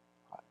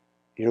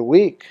 you're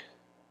weak.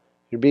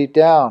 You're beat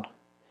down.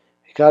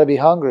 You got to be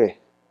hungry.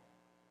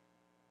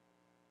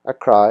 I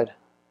cried.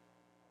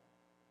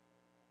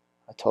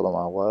 I told him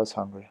I was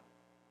hungry.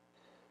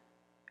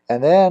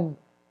 And then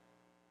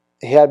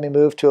he had me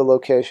move to a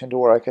location to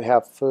where I could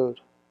have food.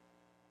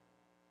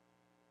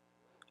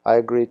 I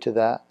agreed to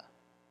that.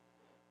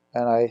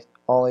 And I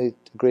only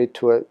agreed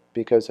to it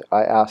because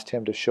I asked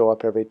him to show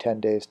up every 10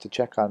 days to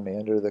check on me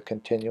under the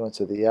continuance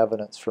of the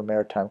evidence for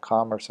maritime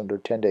commerce under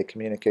 10-day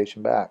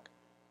communication back.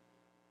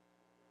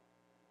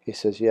 He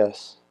says,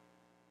 yes,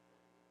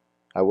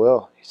 I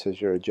will. He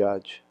says, you're a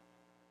judge.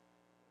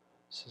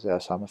 He says,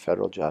 yes, I'm a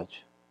federal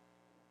judge.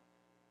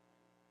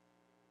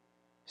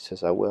 He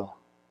says, I will.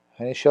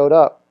 And he showed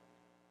up,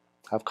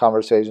 have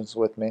conversations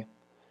with me.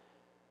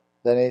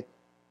 Then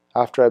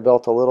After I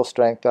built a little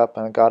strength up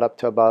and got up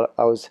to about,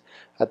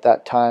 at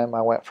that time,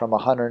 I went from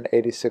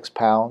 186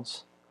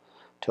 pounds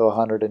to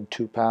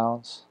 102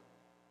 pounds.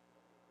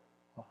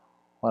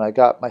 When I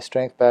got my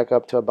strength back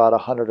up to about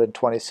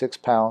 126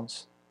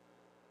 pounds,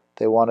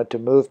 they wanted to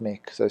move me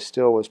because I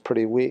still was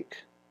pretty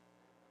weak.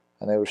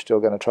 And they were still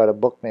going to try to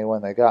book me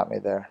when they got me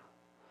there.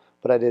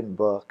 But I didn't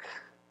book.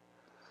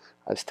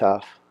 I was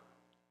tough.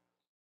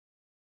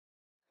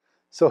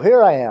 So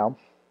here I am,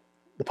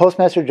 the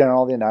Postmaster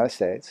General of the United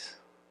States,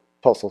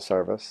 Postal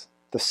Service,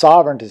 the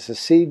sovereign to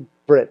secede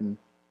Britain,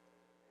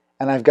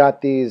 and I've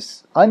got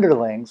these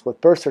underlings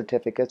with birth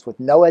certificates with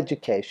no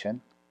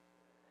education,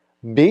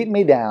 beat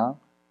me down,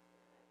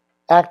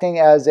 acting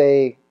as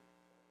a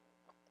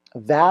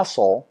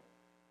vassal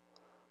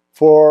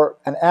for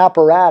an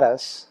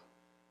apparatus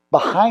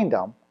behind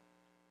them,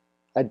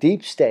 a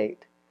deep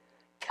state,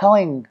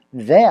 telling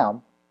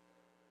them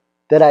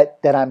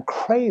that I'm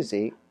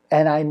crazy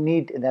and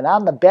that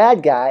I'm the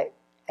bad guy,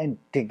 and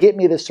to get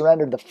me to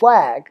surrender the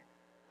flag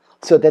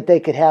so that they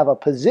could have a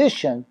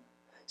position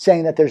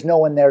saying that there's no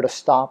one there to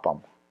stop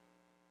them.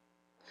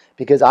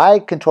 Because I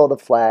control the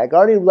flag,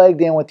 already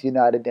legged in with the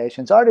United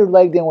Nations, already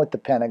legged in with the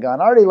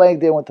Pentagon, already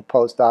legged in with the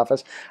Post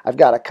Office. I've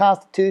got a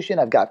Constitution,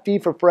 I've got fee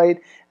for freight,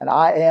 and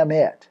I am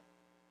it.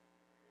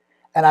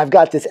 And I've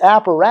got this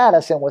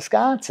apparatus in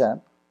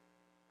Wisconsin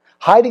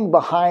hiding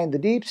behind the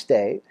deep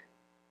state,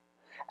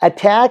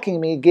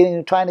 attacking me,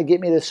 trying to get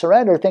me to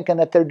surrender, thinking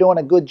that they're doing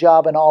a good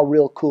job and all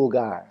real cool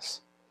guys.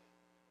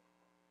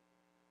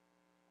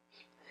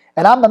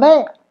 And I'm the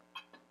man.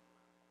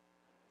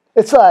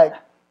 It's like,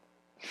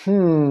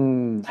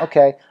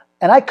 okay.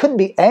 And I couldn't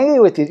be angry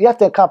with you. You have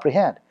to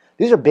comprehend.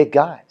 These are big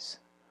guys.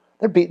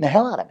 They're beating the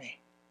hell out of me.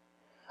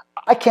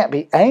 I can't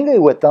be angry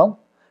with them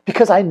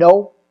because I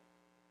know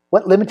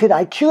what limited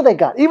IQ they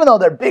got, even though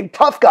they're big,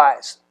 tough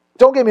guys.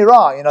 Don't get me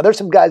wrong, you know, there's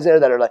some guys there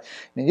that are like, I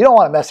mean, you don't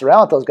want to mess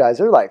around with those guys.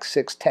 They're like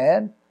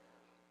 6'10",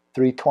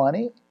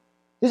 320.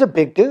 These are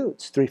big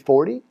dudes,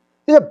 340.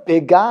 These are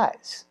big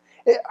guys.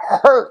 It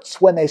hurts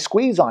when they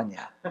squeeze on you.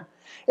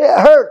 It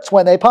hurts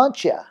when they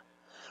punch you,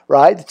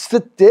 right?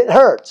 It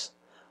hurts.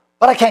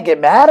 But I can't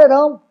get mad at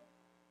them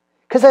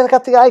because I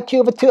got the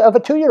IQ of a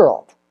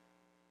 2-year-old,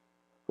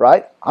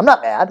 right? I'm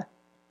not mad.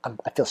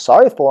 I feel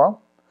sorry for them,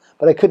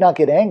 but I could not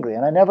get angry,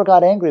 and I never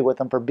got angry with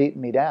them for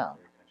beating me down.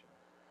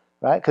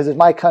 Right? Because it's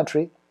my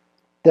country,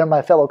 they're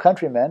my fellow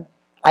countrymen.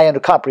 I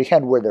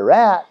comprehend where they're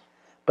at,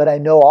 but I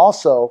know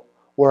also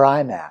where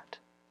I'm at.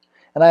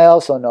 And I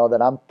also know that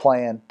I'm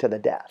playing to the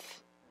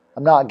death.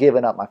 I'm not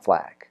giving up my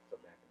flag.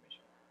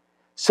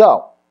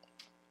 So,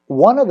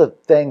 one of the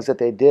things that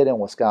they did in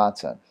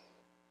Wisconsin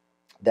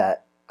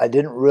that I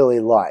didn't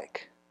really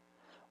like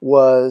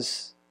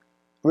was,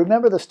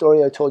 remember the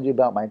story I told you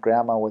about my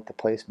grandma with the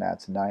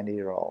placemats, a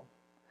 90-year-old?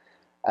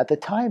 At the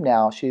time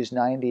now, she's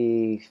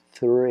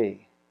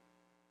 93.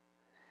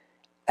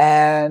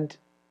 And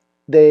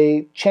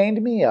they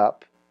chained me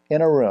up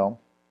in a room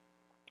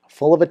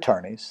full of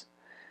attorneys,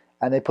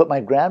 and they put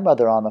my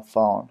grandmother on the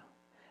phone,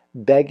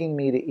 begging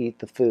me to eat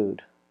the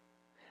food,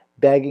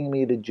 begging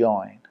me to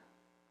join.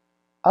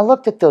 I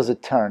looked at those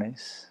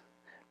attorneys.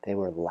 They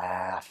were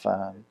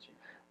laughing.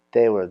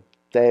 They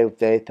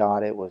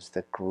thought it was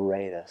the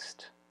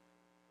greatest.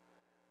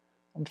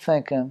 I'm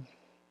thinking,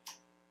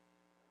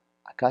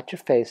 I got your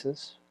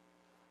faces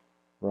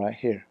right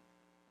here.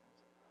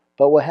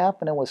 But what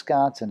happened in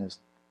Wisconsin is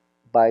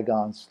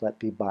bygones let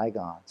be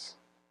bygones.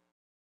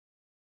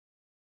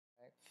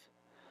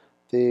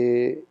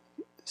 The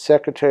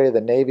Secretary of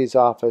the Navy's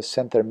office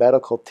sent their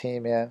medical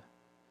team in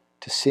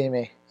to see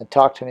me and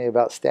talk to me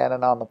about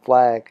standing on the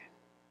flag.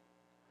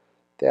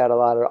 They had a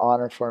lot of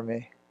honor for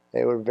me.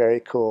 They were very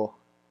cool.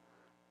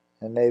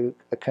 And they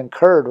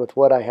concurred with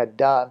what I had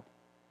done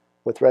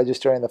with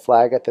registering the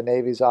flag at the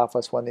Navy's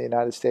office when the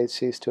United States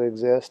ceased to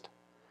exist.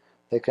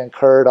 They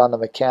concurred on the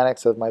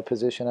mechanics of my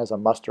position as a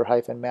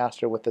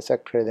muster-master with the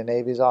Secretary of the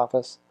Navy's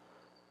office.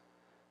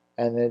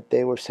 And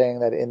they were saying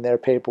that in their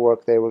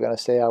paperwork they were going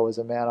to say I was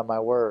a man of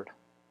my word.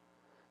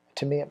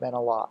 To me it meant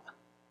a lot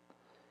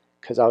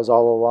because I was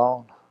all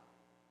alone.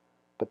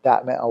 But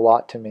that meant a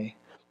lot to me.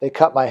 They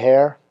cut my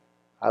hair.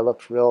 I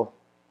looked real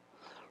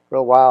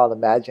wild.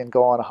 Imagine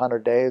going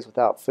 100 days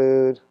without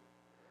food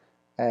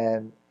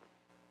and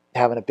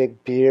having a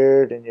big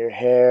beard in your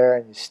hair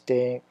and you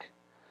stink.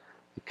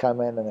 You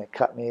come in and they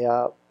cut me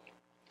up,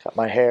 cut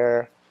my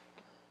hair,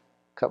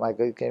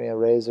 gave me a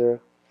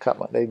razor,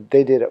 they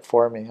did it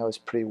for me. I was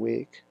pretty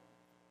weak.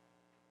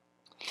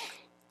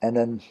 And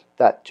then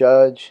that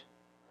judge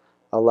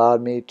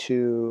allowed me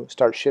to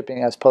start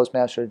shipping as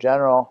Postmaster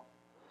General,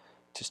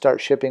 to start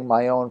shipping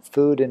my own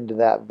food into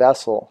that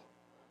vessel,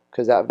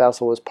 because that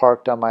vessel was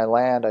parked on my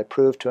land. I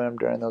proved to him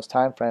during those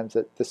time frames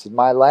that this is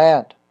my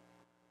land.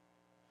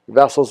 The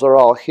vessels are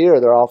all here.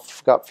 They're all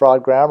got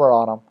fraud grammar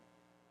on them.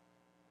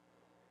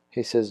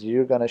 He says,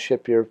 you're going to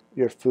ship your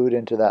food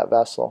into that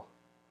vessel.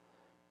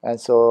 And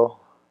so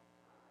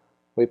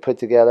we put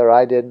together,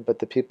 I didn't, but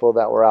the people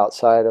that were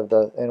outside of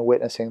and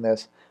witnessing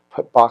this,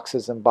 put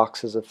boxes and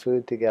boxes of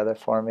food together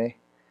for me.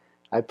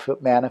 I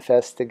put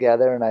manifests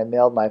together and I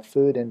mailed my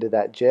food into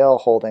that jail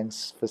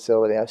holdings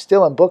facility. I was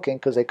still in booking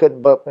because they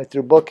couldn't book me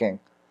through booking.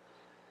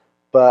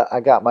 But I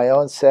got my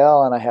own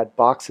cell and I had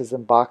boxes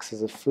and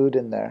boxes of food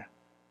in there.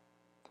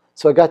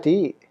 So I got to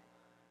eat.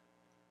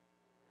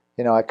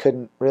 You know, I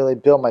couldn't really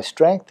build my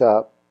strength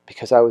up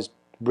because I was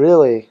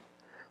really,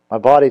 my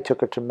body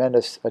took a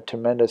tremendous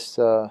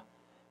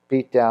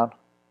beat down.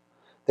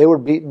 They were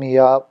beating me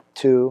up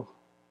too,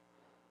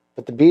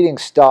 but the beating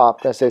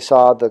stopped as they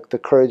saw the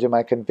courage of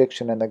my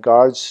conviction, and the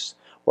guards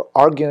were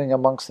arguing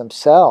amongst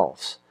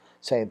themselves,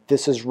 saying,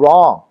 "This is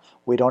wrong.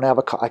 We don't have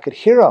a." I could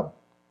hear them.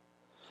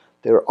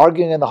 They were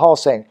arguing in the hall,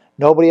 saying,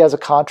 "Nobody has a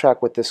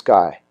contract with this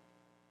guy.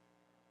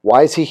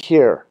 Why is he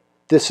here?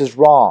 This is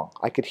wrong."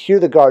 I could hear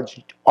the guards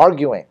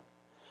arguing.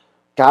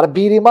 Gotta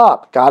beat him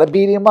up. Gotta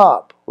beat him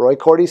up. Roy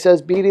Cordy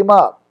says, beat him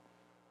up.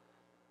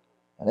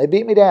 And they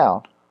beat me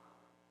down,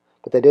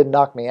 but they didn't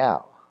knock me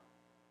out.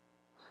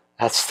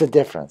 That's the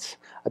difference.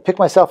 I picked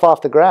myself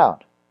off the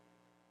ground.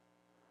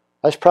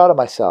 I was proud of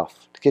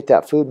myself to get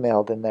that food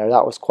mailed in there.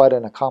 That was quite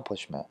an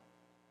accomplishment.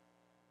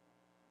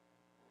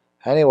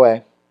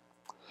 Anyway,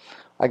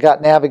 I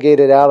got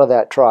navigated out of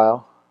that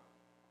trial.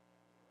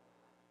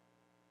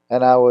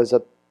 And I was,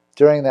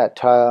 during that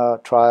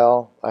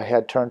trial, I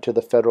had turned to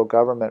the federal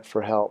government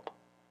for help.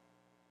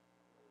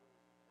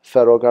 The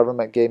federal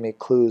government gave me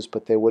clues,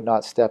 but they would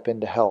not step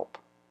in to help.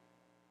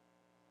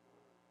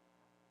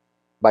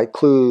 By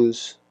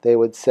clues, they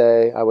would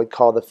say, I would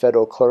call the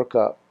federal clerk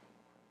up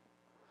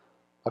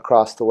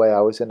across the way. I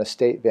was in a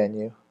state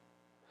venue.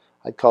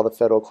 I'd call the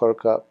federal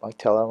clerk up. I'd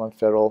tell him I'm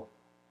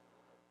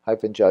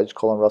federal-judge,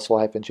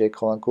 Russell-J.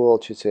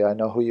 Gould. She'd say, I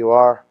know who you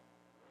are.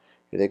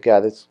 You're the guy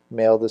that's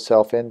mailed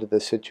himself into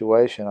this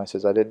situation. I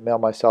says, I didn't mail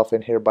myself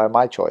in here by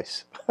my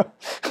choice.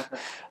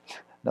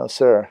 No,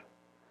 sir.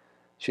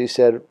 She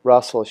said,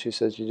 Russell, she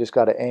says, you just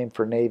got to aim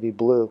for navy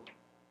blue.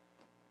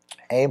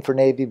 Aim for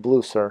navy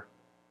blue, sir.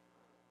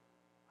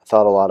 I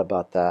thought a lot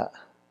about that.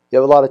 You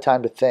have a lot of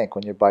time to think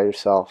when you're by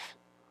yourself.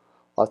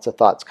 Lots of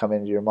thoughts come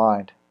into your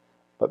mind,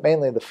 but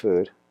mainly the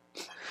food.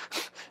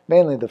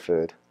 Mainly the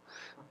food.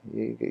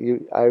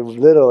 I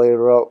literally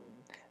wrote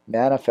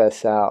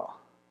manifests out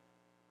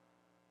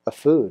of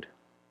food,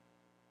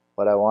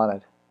 what I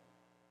wanted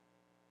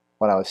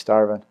when I was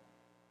starving,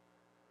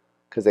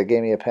 because they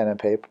gave me a pen and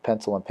paper,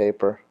 pencil and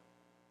paper.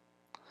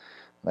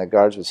 And the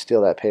guards would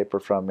steal that paper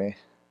from me.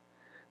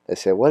 They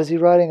said, what is he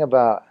writing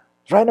about?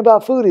 He's writing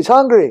about food. He's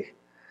hungry.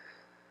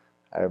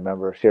 I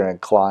remember hearing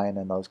Klein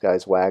and those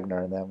guys,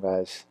 Wagner and them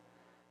guys.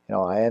 You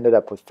know, I ended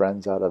up with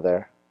friends out of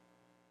there.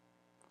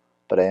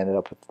 But I ended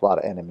up with a lot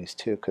of enemies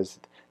too, because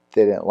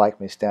they didn't like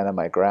me standing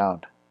my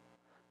ground.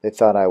 They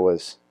thought I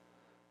was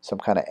some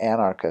kind of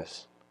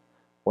anarchist,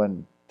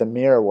 when the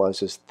mirror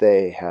was is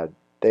they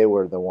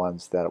were the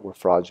ones that were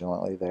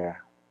fraudulently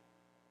there,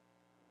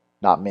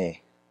 not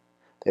me.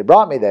 They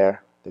brought me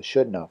there. They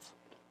shouldn't have,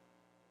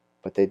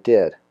 but they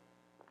did.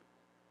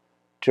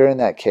 During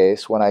that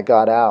case, when I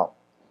got out,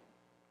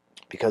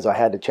 because I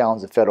had to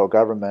challenge the federal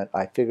government,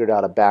 I figured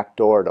out a back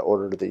door to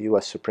order the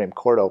U.S. Supreme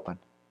Court open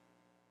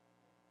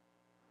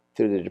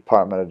through the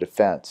Department of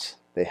Defense.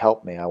 They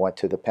helped me. I went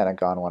to the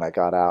Pentagon when I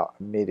got out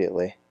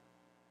immediately.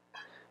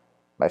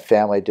 My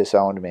family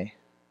disowned me.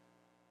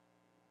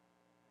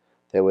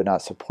 They would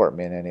not support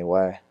me in any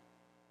way.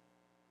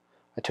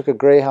 I took a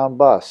Greyhound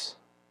bus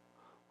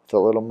with the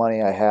little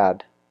money I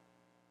had.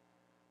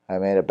 I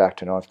made it back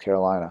to North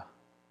Carolina.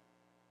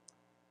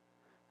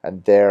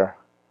 And there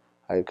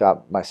I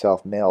got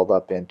myself mailed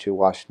up into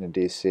Washington,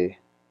 D.C.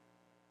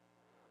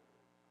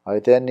 I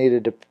then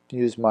needed to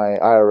use my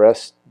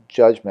IRS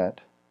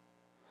judgment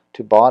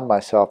to bond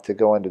myself to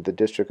go into the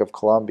District of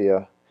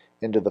Columbia,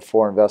 into the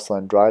Foreign Vessel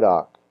and Dry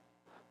Dock,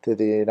 through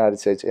the United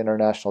States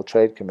International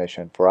Trade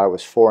Commission, for I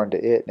was foreign to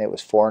it and it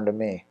was foreign to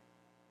me.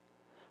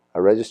 I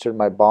registered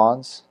my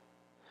bonds,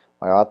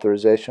 my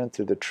authorization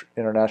through the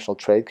International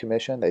Trade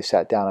Commission. They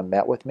sat down and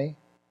met with me.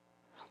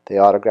 They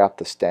autographed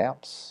the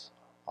stamps.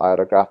 I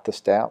autographed the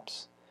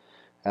stamps,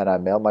 and I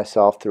mailed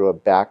myself through a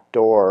back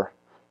door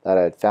that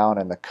I had found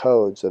in the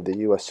codes of the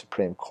U.S.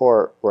 Supreme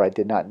Court, where I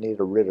did not need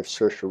a writ of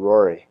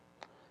certiorari.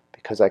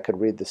 Because I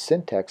could read the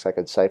syntax, I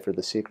could cipher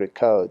the secret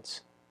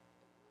codes.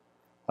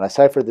 When I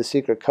ciphered the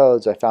secret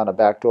codes, I found a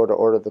back door to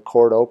order the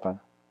court open.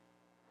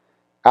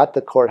 At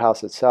the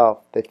courthouse itself,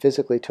 they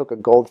physically took a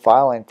gold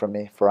filing from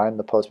me, for I'm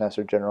the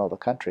Postmaster General of the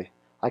country.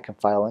 I can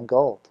file in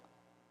gold.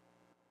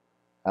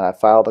 And I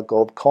filed a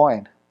gold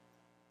coin.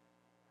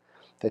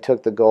 They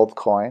took the gold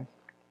coin.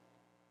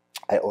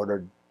 I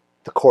ordered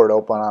the court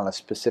open on a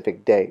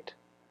specific date.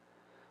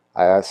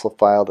 I also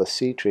filed a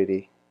sea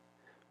treaty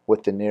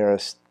with the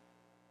nearest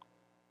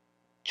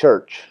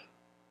church,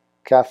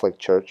 Catholic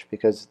Church,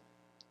 because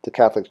the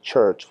Catholic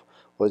Church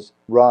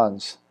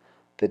runs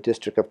the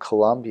District of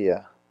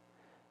Columbia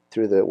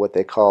through what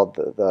they called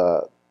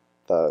the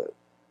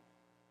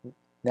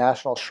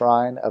National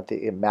Shrine of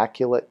the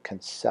Immaculate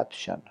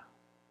Conception,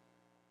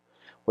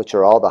 which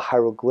are all the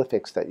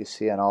hieroglyphics that you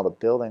see on all the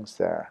buildings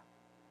there.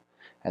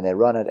 And they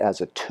run it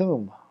as a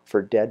tomb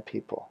for dead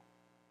people.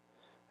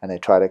 and they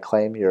try to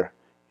claim your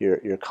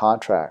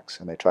contracts,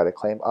 and they try to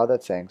claim other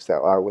things that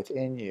are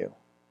within you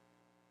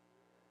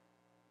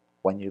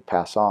when you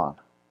pass on.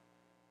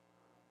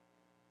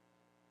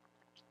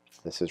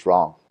 This is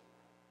wrong.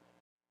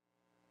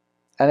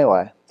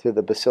 Anyway, through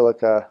the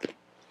Basilica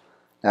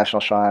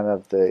National Shrine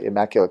of the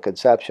Immaculate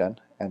Conception,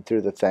 and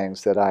through the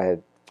things that I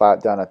had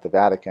done at the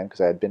Vatican, because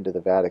I had been to the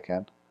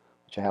Vatican,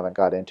 which I haven't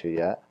got into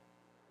yet,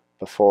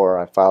 before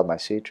I filed my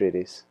sea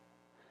treaties,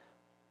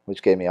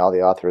 which gave me all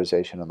the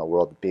authorization in the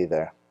world to be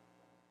there.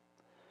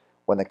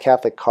 When the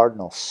Catholic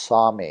cardinal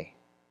saw me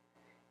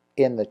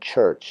in the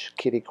church,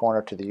 kitty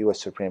corner to the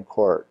U.S. Supreme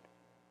Court,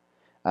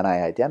 and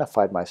I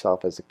identified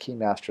myself as the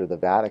keymaster of the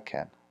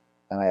Vatican,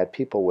 and I had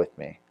people with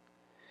me,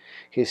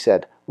 he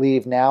said,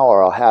 "Leave now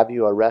or I'll have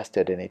you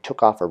arrested," and he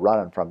took off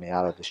running from me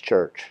out of his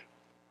church.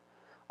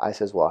 I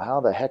says, "Well, how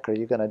the heck are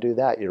you going to do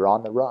that? You're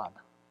on the run."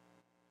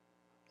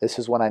 This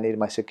is when I needed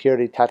my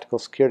tactical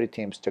security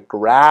teams to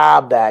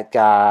grab that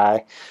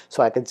guy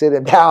so I could sit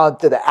him down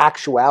to the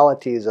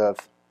actualities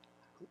of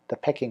the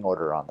pecking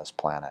order on this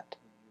planet.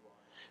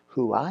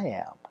 Who I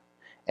am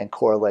in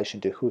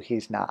correlation to who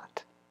he's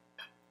not.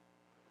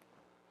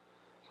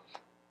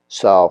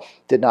 So,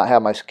 did not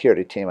have my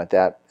security team at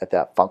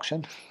that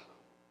function.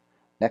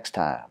 Next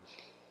time.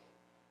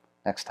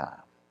 Next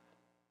time.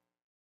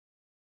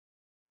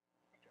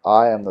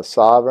 I am the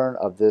sovereign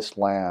of this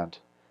land,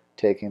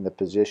 taking the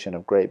position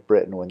of Great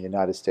Britain when the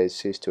United States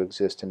ceased to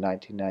exist in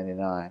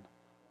 1999.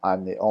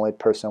 I'm the only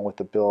person with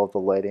the bill of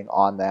lading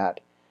on that.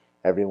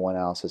 Everyone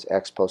else is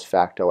ex post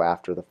facto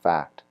after the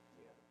fact.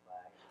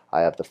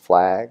 I have the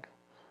flag,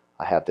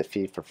 I have the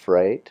fee for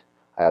freight,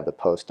 I have the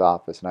post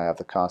office, and I have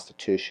the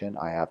Constitution,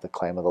 I have the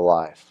claim of the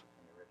life.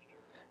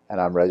 And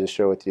I'm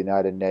registered with the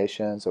United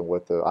Nations and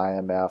with the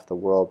IMF, the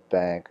World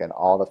Bank, and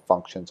all the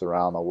functions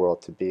around the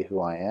world to be who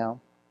I am.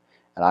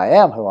 And I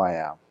am who I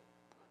am,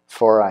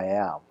 for I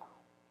am.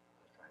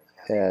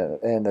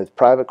 And the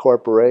private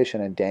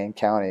corporation in Dane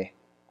County,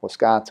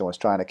 Wisconsin, was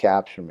trying to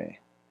capture me.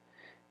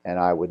 And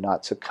I would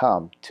not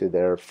succumb to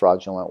their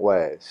fraudulent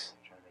ways.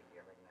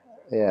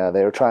 Yeah,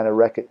 they were trying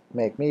to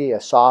make me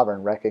a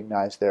sovereign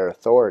recognize their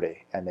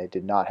authority, and they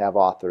did not have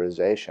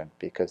authorization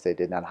because they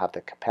did not have the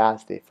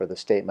capacity for the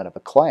statement of a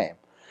claim,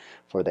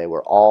 for they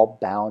were all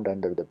bound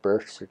under the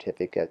birth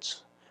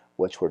certificates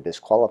which were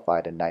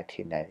disqualified in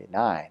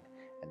 1999.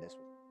 And this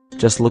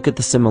Just look at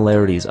the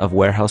similarities of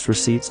warehouse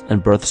receipts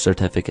and birth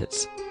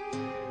certificates.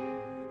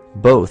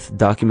 Both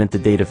document the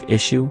date of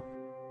issue,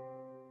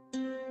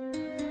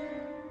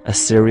 a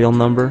serial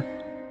number,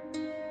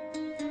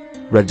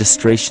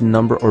 registration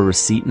number or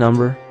receipt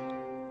number,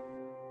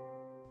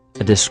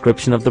 a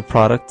description of the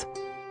product,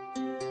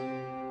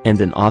 and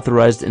an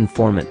authorized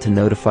informant to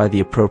notify the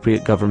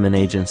appropriate government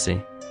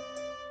agency.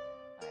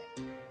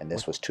 And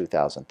this was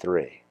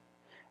 2003.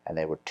 And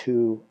they were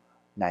too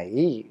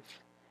naive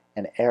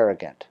and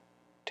arrogant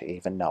to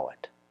even know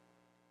it.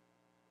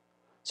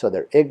 So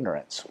their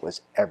ignorance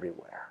was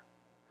everywhere.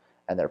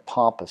 And their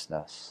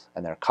pompousness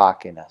and their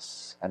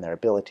cockiness and their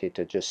ability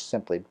to just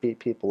simply beat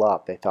people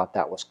up, they thought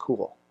that was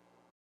cool.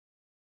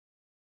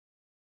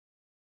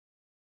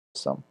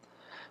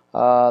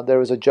 There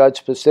was a judge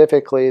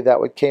specifically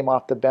that came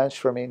off the bench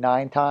for me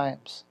 9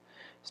 times.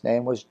 His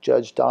name was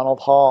Judge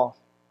Donald Hall.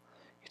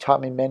 He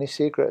taught me many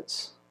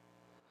secrets.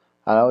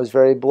 And I was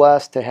very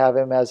blessed to have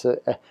him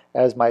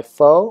as my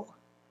foe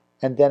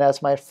and then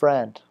as my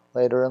friend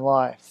later in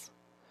life.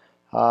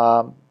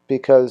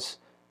 Because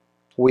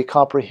we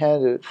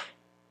comprehended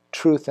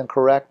truth and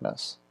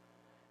correctness.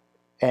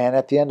 And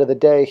at the end of the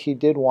day, he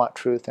did want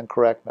truth and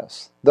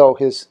correctness, though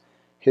his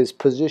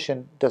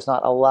position does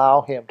not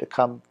allow him to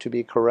come to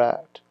be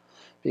correct,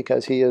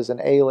 because he is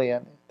an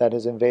alien that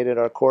has invaded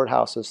our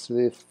courthouses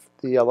through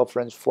the yellow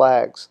fringe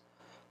flags.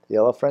 The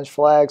yellow fringe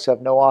flags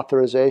have no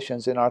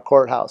authorizations in our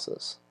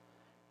courthouses,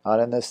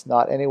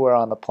 not anywhere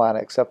on the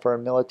planet except for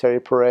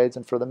military parades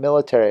and for the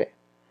military.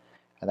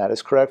 And that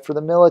is correct for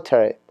the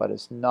military, but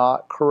it's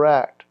not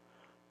correct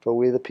for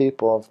we the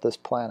people of this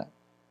planet.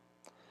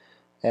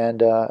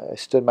 And I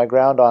stood my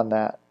ground on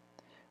that.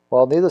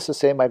 Well, needless to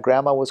say, my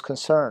grandma was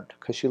concerned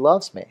because she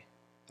loves me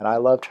and I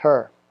loved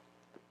her.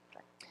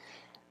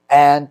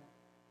 And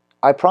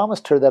I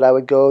promised her that I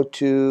would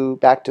go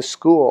back to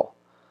school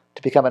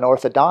to become an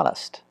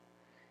orthodontist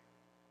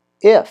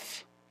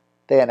if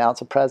they announce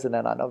a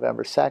president on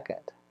November 2nd.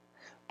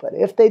 But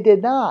if they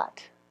did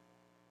not,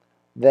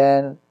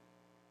 then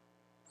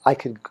I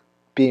could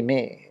be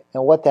me.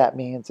 And what that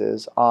means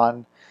is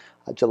on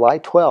July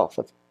 12th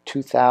of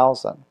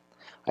 2000,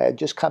 I had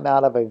just come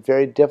out of a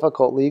very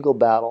difficult legal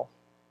battle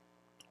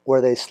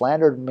where they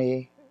slandered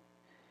me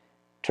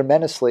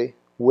tremendously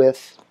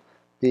with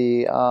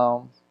the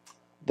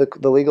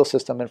legal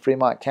system in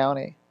Fremont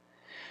County.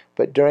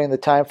 But during the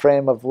time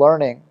frame of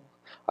learning,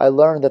 I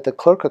learned that the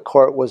clerk of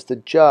court was the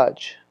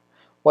judge.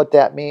 What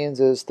that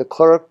means is the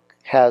clerk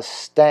has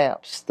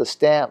stamps. The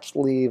stamps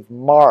leave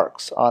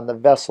marks on the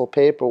vessel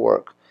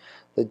paperwork.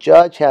 The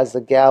judge has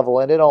the gavel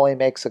and it only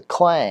makes a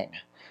clang,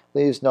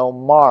 leaves no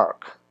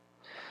mark.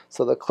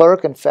 So the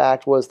clerk, in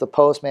fact, was the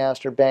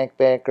postmaster, bank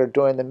banker,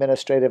 doing the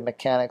administrative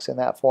mechanics in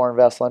that foreign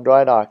vessel and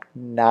dry dock,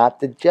 not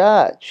the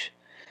judge.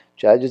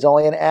 Judge is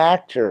only an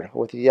actor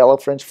with a yellow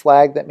French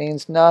flag that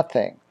means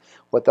nothing,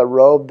 with a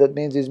robe that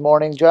means he's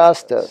mourning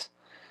justice.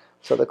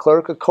 So the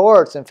clerk of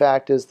courts, in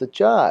fact, is the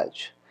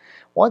judge.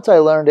 Once I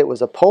learned it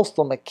was a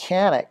postal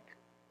mechanic,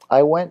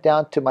 I went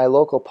down to my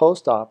local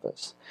post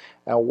office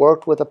and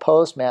worked with a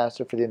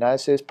postmaster for the United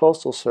States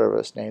Postal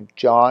Service named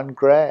John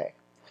Gray.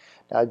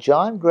 Now,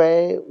 John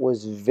Gray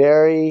was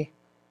very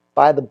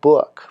by the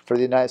book for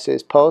the United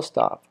States Post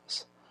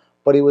Office,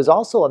 but he was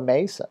also a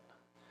Mason.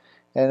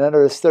 And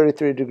under his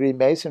 33-degree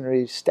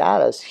Masonry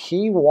status,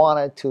 he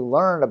wanted to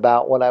learn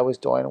about what I was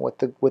doing with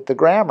the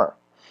grammar,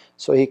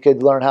 so he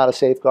could learn how to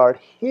safeguard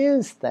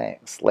his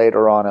things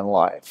later on in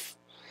life.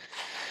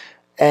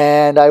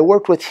 And I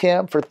worked with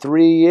him for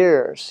 3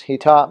 years. He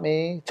taught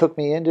me, took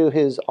me into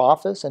his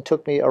office and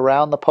took me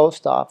around the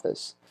post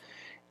office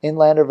in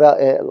Lander,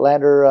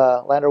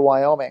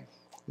 Wyoming,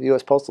 the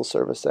U.S. Postal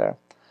Service there,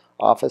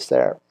 office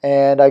there.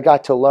 And I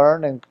got to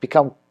learn and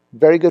become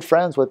very good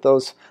friends with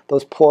those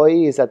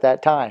employees at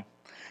that time.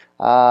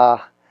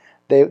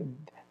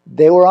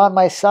 They were on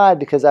my side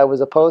because I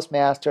was a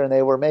postmaster, and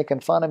they were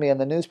making fun of me in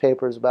the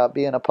newspapers about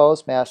being a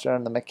postmaster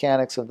and the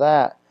mechanics of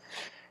that.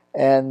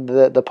 And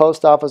the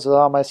post office was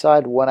on my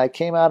side. When I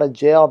came out of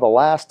jail the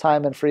last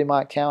time in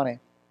Fremont County,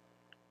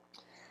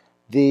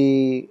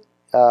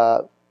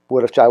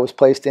 which I was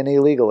placed in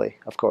illegally,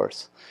 of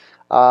course,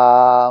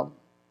 John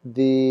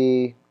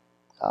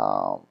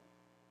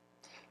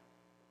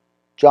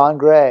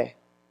Gray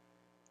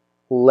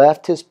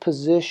left his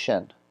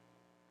position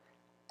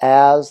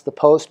as the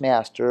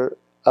postmaster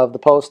of the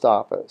post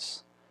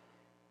office.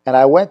 And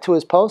I went to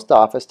his post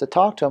office to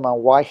talk to him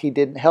on why he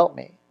didn't help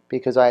me,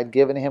 because I had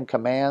given him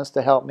commands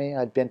to help me.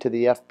 I'd been to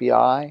the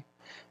FBI.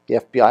 The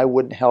FBI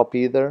wouldn't help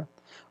either.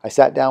 I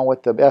sat down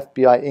with the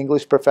FBI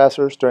English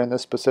professors during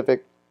this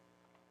specific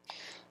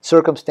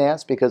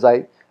circumstance because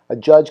a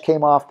judge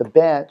came off the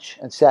bench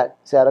and sat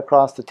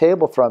across the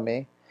table from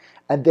me,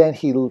 and then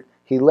he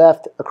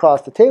left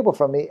across the table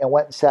from me and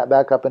went and sat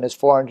back up in his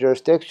foreign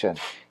jurisdiction.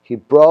 He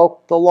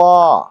broke the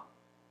law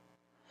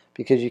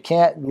because you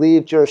can't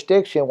leave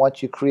jurisdiction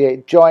once you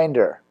create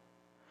joinder.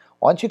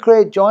 Once you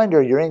create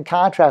joinder, you're in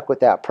contract with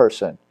that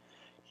person.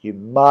 You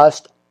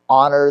must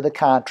honor the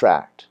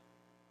contract.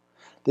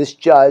 This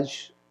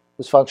judge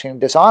was functioning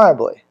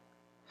dishonorably.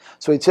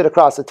 So he'd sit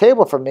across the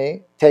table from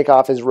me, take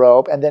off his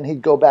robe, and then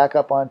he'd go back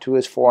up onto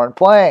his foreign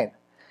plane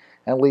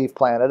and leave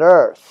planet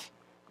Earth.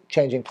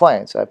 Changing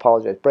planes, I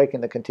apologize,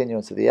 breaking the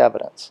continuance of the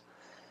evidence.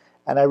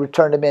 And I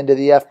returned him into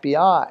the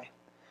FBI.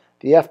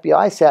 The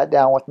FBI sat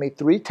down with me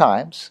 3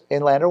 times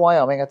in Lander,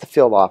 Wyoming at the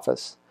field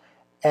office,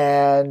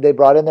 and they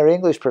brought in their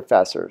English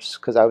professors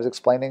because I was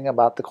explaining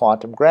about the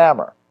quantum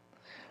grammar.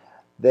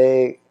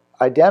 They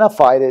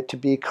identified it to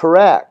be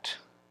correct.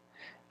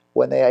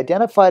 When they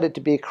identified it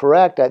to be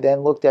correct, I then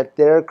looked at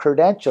their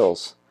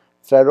credentials.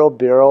 Federal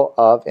Bureau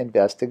of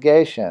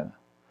Investigation.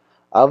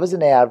 Of is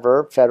an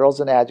adverb, federal is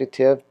an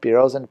adjective,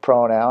 bureau is a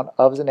pronoun,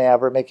 of is an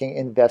adverb making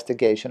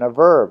investigation a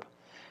verb.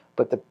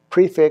 But the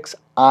prefix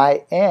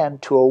 "in"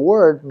 to a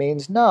word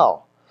means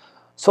no.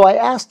 So I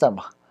asked them,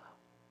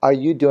 are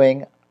you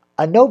doing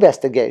a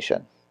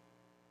no-vestigation?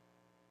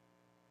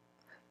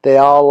 They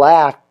all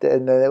laughed,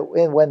 and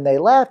when they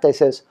laughed, I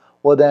says,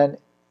 well then,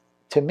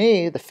 to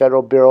me, the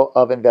Federal Bureau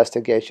of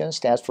Investigation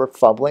stands for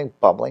fumbling,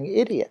 bumbling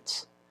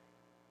idiots.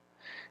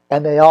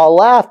 And they all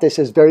laughed. They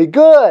says, very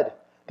good.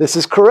 This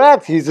is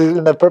correct.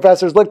 And the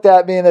professors looked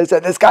at me and they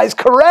said, this guy's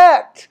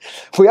correct.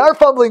 We are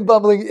fumbling,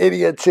 bumbling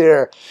idiots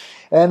here.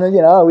 And,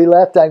 we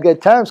left on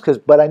good terms,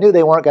 but I knew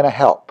they weren't going to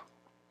help.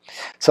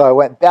 So I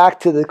went back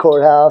to the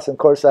courthouse, and of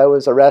course I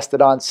was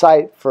arrested on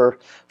site for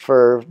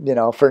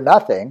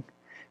nothing,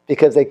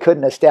 because they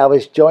couldn't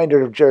establish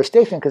joinder of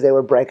jurisdiction because they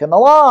were breaking the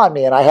law on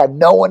me, and I had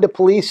no one to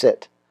police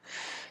it.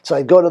 So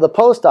I'd go to the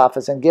post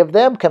office and give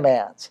them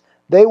commands.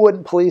 They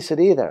wouldn't police it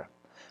either.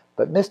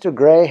 But Mr.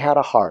 Gray had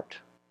a heart.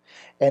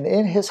 And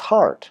in his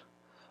heart,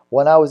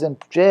 when I was in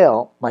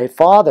jail, my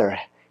father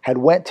had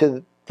went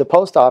to the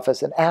post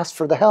office and asked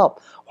for the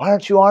help. Why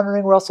aren't you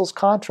honoring Russell's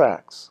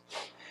contracts?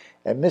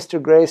 And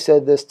Mr. Gray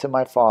said this to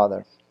my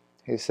father.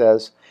 He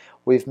says,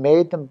 we've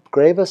made the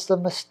gravest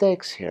of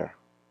mistakes here.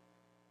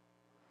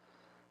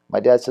 My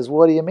dad says,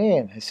 what do you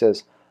mean? He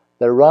says,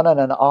 they're running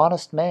an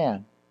honest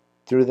man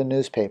through the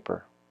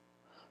newspaper.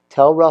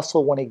 Tell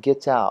Russell when he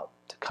gets out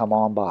to come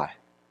on by.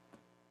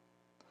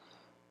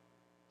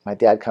 My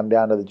dad come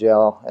down to the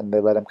jail, and they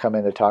let him come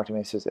in to talk to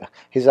me.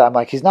 I'm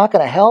like, he's not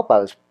going to help. I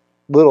was a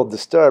little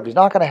disturbed. He's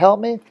not going to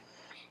help me?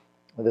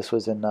 Well, this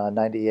was in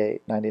 99.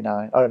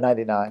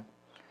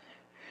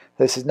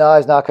 They said, no,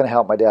 he's not going to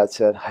help, my dad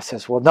said. I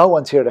says, well, no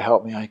one's here to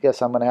help me. I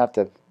guess I'm going to have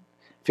to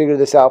figure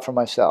this out for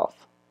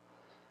myself.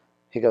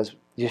 He goes,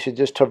 you should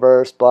just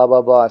traverse, blah,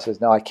 blah, blah. I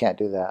says, no, I can't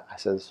do that. I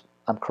says,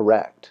 I'm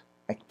correct.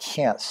 I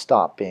can't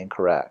stop being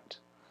correct.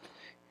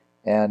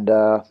 And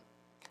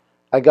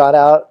I got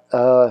out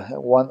of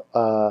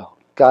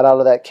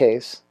that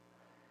case,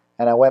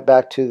 And I went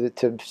back to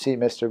see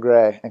Mr.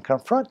 Gray and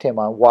confront him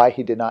on why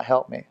he did not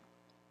help me.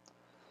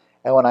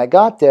 And when I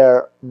got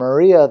there,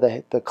 Maria,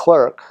 the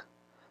clerk,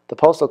 the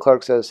postal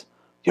clerk, says,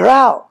 "You're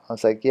out." I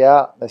was like,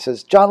 "Yeah." They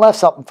says, "John left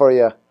something for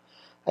you."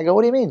 I go,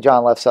 "What do you mean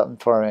John left something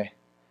for me?"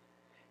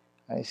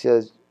 And he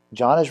says,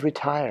 "John is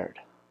retired,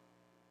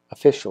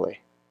 officially.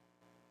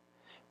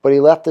 But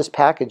he left this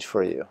package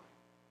for you."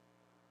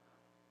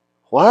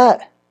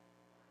 What?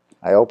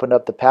 I opened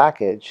up the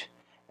package,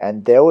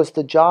 and there was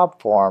the job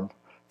form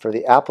for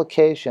the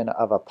application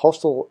of a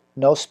postal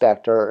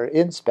nospector or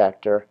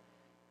inspector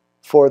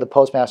for the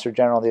Postmaster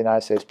General of the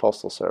United States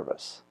Postal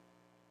Service.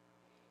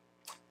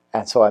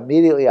 And so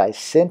immediately I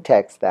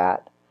syntexed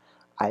that.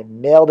 I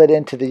mailed it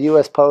into the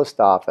U.S. Post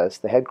Office,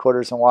 the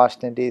headquarters in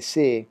Washington,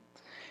 D.C.,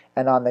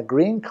 and on the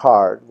green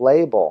card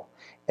label,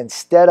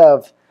 instead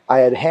of,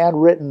 I had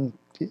handwritten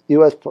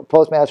U.S.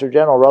 Postmaster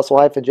General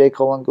Russell-J.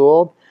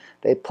 Gould,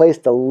 they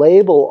placed a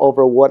label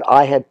over what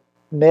I had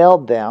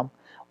mailed them.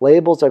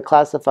 Labels are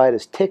classified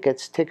as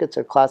tickets. Tickets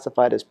are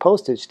classified as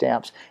postage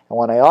stamps. And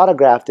when I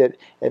autographed it,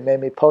 it made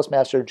me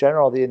Postmaster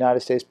General of the United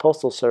States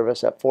Postal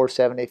Service at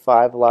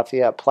 475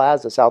 Lafayette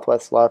Plaza,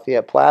 Southwest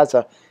Lafayette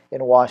Plaza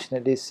in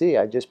Washington, D.C.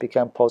 I just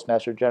became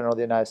Postmaster General of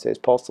the United States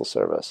Postal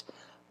Service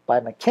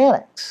by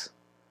mechanics.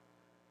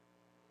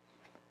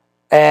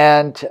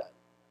 And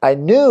I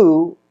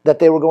knew that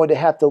they were going to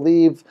have to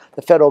leave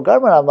the federal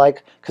government. I'm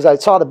like, because I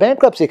saw the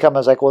bankruptcy come, I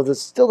was like, well,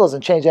 this still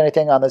doesn't change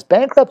anything on this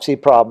bankruptcy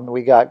problem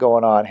we got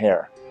going on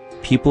here.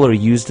 People are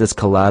used as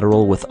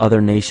collateral with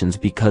other nations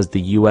because the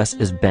U.S.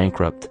 is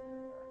bankrupt.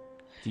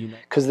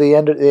 Because the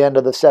end of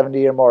the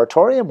 70-year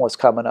moratorium was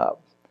coming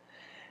up.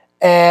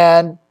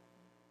 And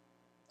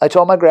I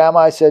told my grandma,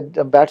 I said,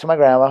 I'm back to my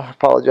grandma, I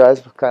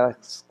apologize, I'm kind of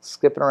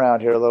skipping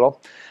around here a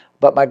little.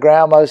 But my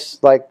grandma's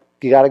like,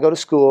 you got to go to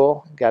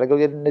school, you got to go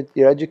get into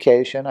your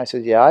education. I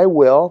said, yeah, I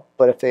will,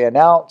 but if they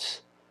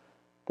announce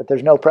that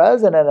there's no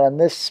president on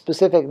this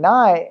specific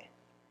night,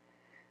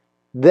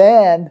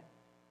 then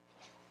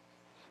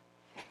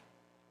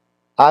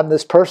I'm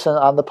this person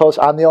on the post.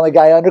 I'm the only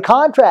guy under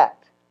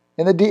contract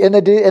in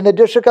the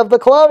District of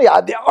Columbia.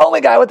 I'm the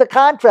only guy with a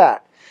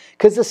contract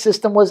because the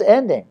system was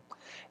ending.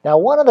 Now,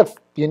 one of the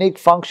unique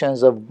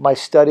functions of my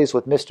studies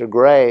with Mr.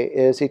 Gray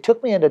is he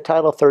took me into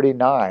Title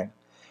 39,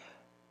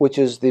 which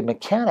is the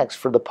mechanics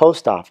for the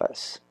post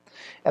office.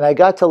 And I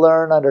got to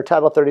learn under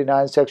Title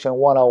 39, Section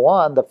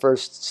 101, the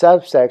first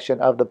subsection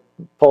of the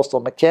postal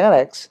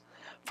mechanics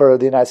for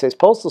the United States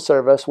Postal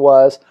Service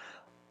was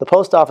the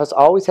post office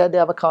always had to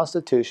have a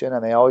constitution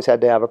and they always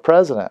had to have a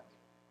president.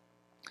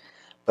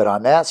 But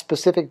on that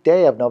specific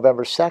day of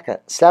November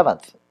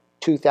 7th,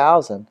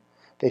 2000,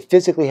 they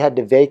physically had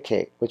to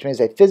vacate, which means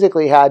they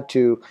physically had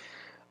to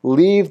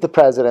leave the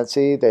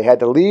presidency, they had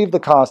to leave the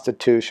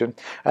Constitution,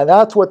 and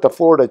that's what the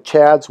Florida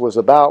Chads was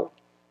about.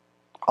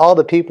 All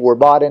the people were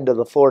bought into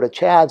the Florida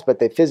Chads, but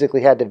they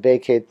physically had to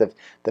vacate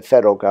the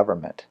federal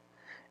government,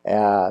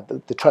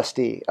 the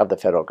trustee of the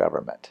federal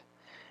government.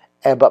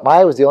 But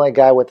I was the only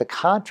guy with a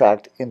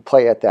contract in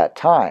play at that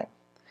time.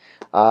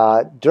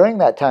 During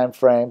that time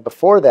frame,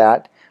 before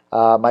that,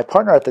 my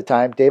partner at the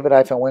time, David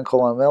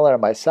Winkle and Miller,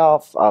 and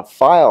myself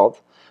filed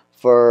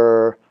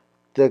for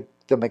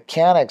the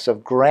mechanics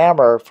of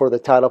grammar for the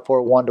Title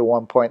IV 1 to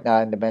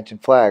 1.9 dimension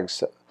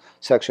flags,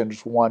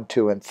 sections 1,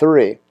 2, and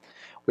 3.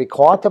 We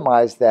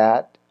quantumized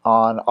that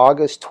on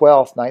August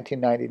 12,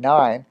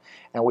 1999,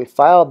 and we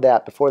filed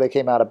that before they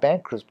came out of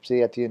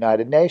bankruptcy at the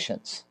United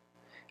Nations.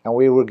 And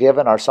we were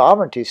given our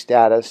sovereignty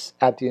status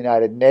at the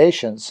United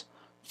Nations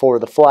for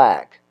the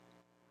flag,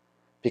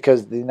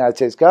 because the United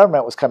States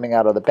government was coming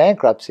out of the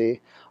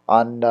bankruptcy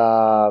on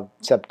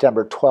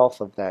September 12th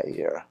of that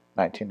year,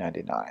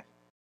 1999.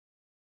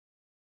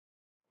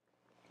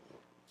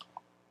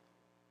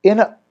 In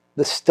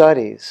the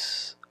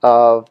studies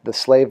of the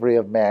slavery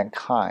of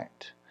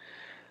mankind,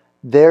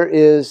 there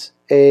is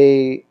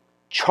a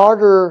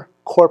charter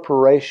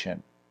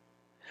corporation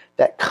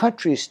that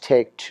countries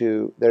take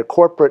to their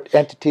corporate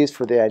entities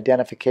for the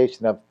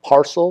identification of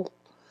parcel,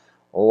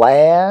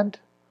 land,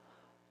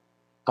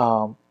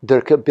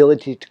 their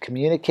ability to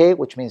communicate,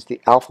 which means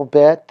the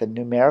alphabet, the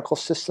numerical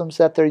systems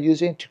that they're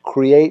using to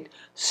create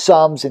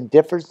sums and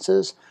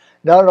differences,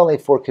 not only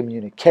for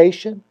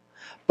communication,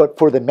 but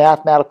for the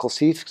mathematical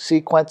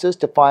sequences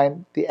to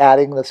find the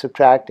adding, the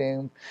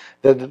subtracting,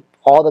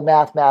 all the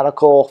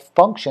mathematical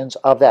functions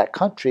of that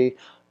country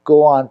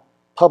go on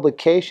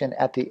publication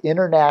at the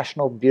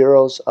International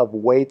Bureaus of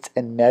Weights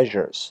and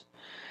Measures,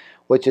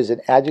 which is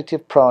an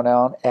adjective,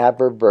 pronoun,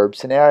 adverb, verb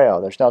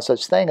scenario. There's no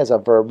such thing as a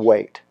verb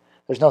weight.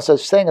 There's no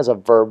such thing as a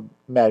verb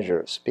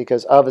measures,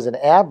 because of is an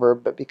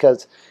adverb, but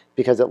because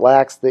it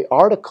lacks the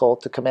article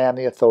to command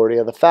the authority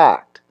of the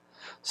fact.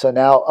 So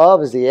now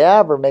of is the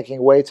adverb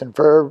making weights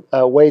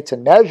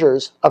and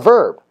measures a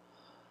verb.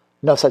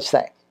 No such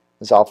thing.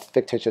 It's all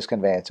fictitious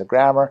conveyance of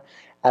grammar.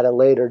 At a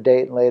later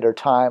date and later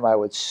time, I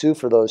would sue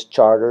for those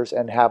charters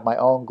and have my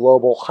own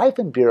global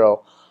hyphen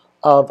bureau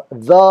of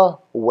the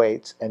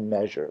weights and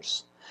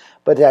measures.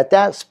 But at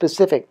that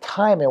specific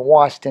time in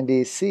Washington,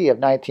 D.C. of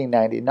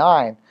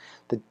 1999,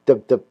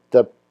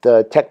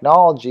 The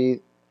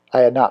technology, I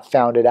had not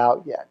found it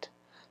out yet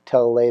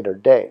till a later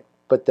date.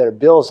 But their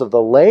bills of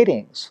the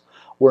ladings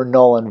were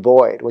null and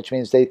void, which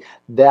means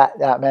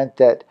that meant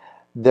that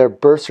their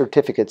birth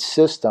certificate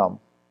system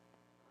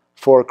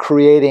for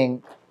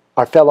creating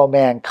our fellow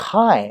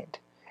mankind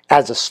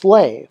as a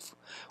slave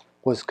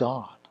was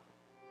gone.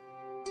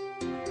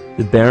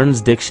 The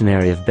Barron's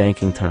Dictionary of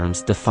Banking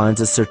Terms defines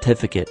a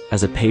certificate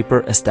as a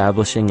paper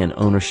establishing an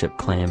ownership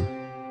claim.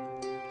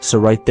 So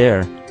right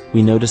there,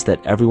 we notice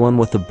that everyone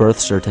with a birth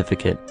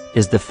certificate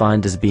is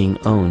defined as being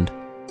owned.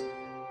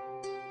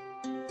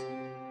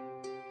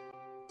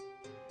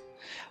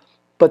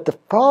 But the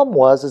problem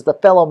was the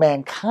fellow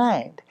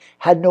mankind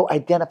had no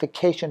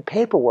identification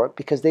paperwork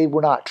because they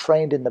were not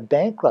trained in the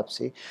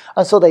bankruptcy,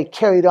 and so they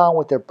carried on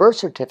with their birth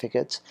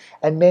certificates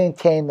and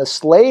maintained the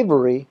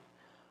slavery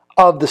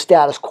of the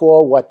status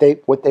quo, what they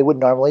would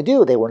normally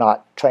do. They were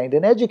not trained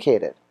and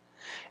educated.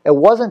 It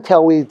wasn't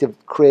until we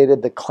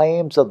created the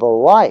claims of the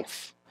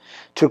life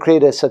to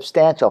create a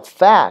substantial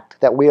fact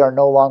that we are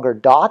no longer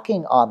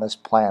docking on this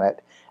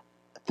planet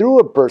through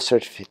a birth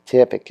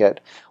certificate,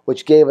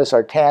 which gave us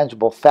our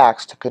tangible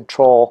facts to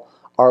control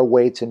our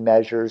weights and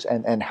measures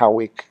and how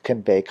we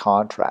convey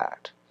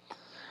contract.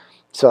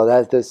 So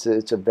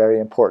it's a very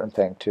important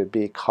thing to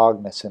be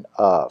cognizant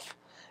of.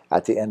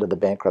 At the end of the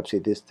bankruptcy,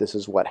 this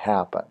is what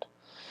happened.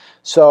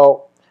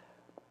 So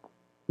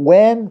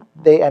when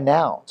they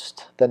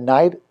announced, the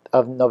night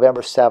of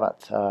November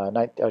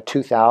 7th,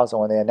 2000,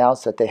 when they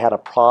announced that they had a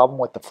problem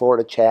with the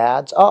Florida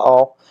Chads,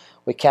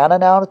 we can't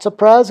announce a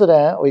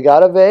president, we got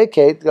to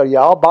vacate. Are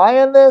y'all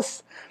buying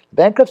this?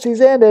 Bankruptcy's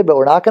ended, but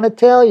we're not going to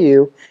tell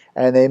you.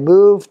 And they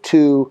moved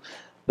to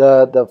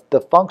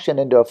the function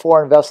into a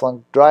foreign vessel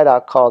in dry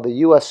dock called the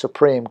U.S.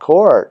 Supreme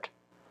Court.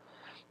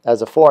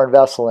 As a foreign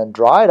vessel in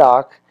dry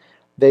dock,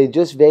 they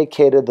just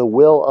vacated the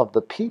will of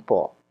the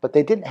people. But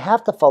they didn't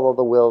have to follow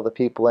the will of the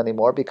people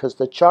anymore because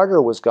the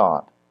charter was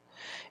gone.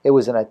 It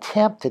was an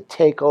attempt to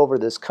take over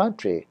this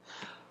country.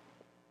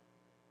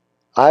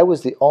 I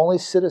was the only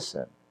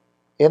citizen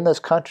in this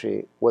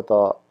country with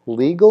a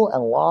legal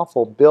and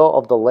lawful bill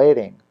of the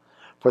lading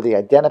for the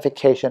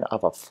identification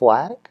of a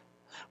flag,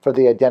 for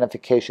the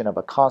identification of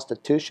a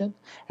constitution,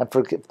 and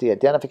for the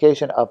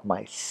identification of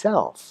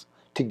myself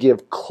to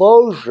give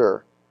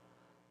closure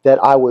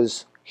that I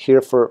was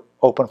here for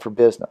open for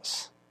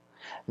business.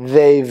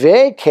 They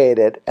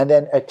vacated and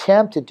then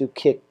attempted to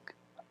kick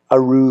a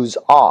ruse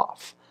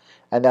off.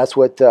 And that's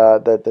what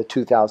the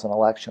 2000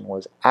 election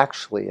was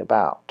actually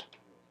about.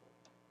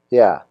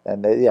 Yeah,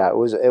 and it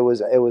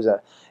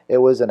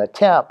was an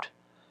attempt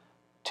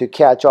to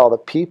catch all the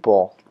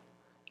people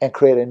and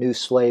create a new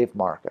slave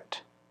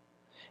market.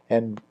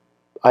 And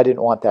I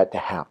didn't want that to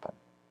happen.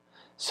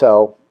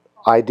 So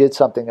I did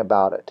something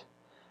about it.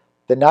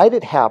 The night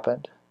it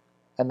happened,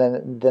 and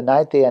then the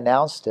night they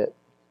announced it,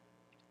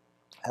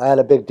 I had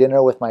a big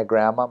dinner with my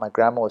grandma. My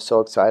grandma was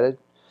so excited.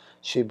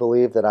 She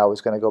believed that I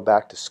was going to go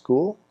back to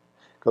school,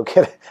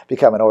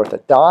 become an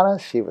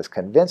orthodontist. She was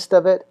convinced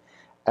of it.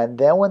 And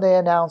then when they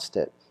announced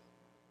it,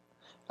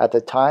 at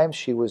the time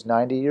she was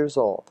 90 years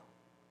old,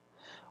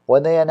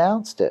 when they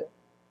announced it,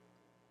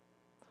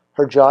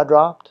 her jaw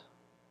dropped.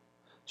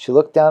 She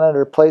looked down at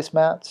her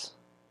placemats.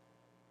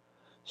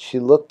 She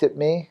looked at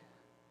me,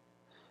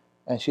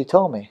 and she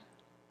told me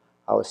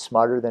I was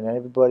smarter than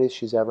anybody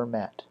she's ever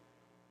met.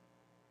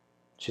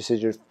 She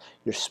said,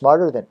 you're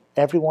smarter than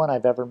everyone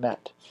I've ever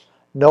met.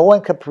 No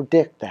one can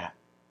predict that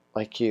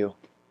like you.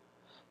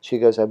 She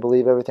goes, I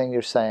believe everything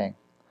you're saying.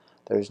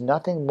 There's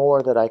nothing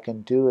more that I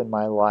can do in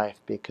my life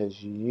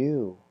because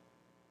you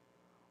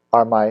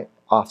are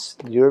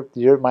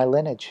you're my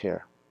lineage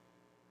here.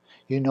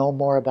 You know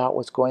more about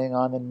what's going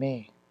on than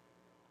me.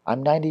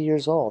 I'm 90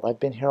 years old. I've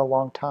been here a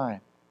long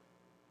time.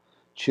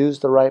 Choose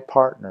the right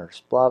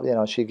partners.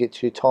 Blah. She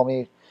told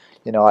me.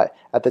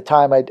 At the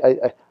time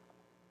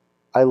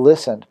I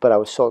listened, but I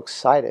was so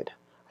excited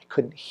I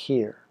couldn't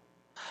hear.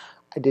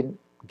 I didn't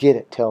get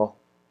it till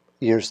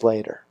years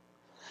later.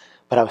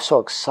 But I was so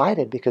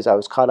excited because I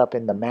was caught up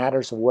in the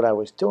matters of what I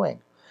was doing.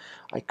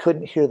 I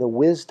couldn't hear the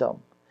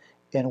wisdom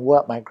in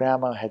what my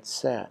grandma had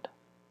said.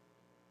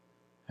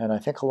 And I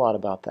think a lot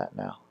about that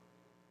now.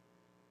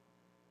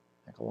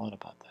 I think a lot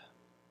about that.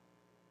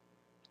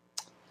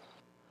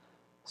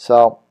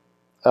 So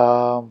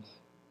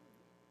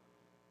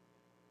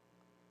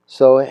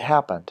it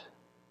happened.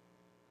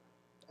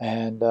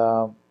 And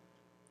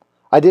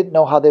I didn't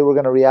know how they were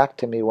going to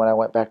react to me when I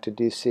went back to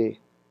D.C.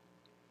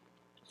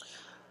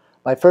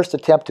 My first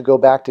attempt to go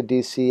back to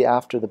D.C.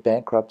 after the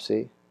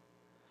bankruptcy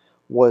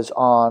was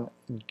on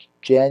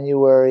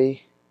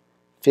January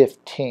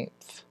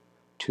 15th,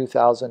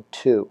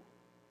 2002.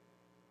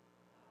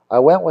 I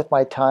went with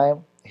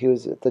he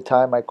was at the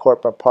time my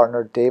corporate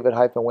partner, David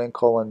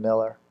Winkle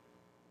Miller,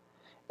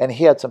 and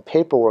he had some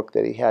paperwork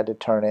that he had to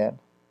turn in.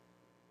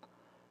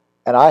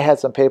 And I had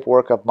some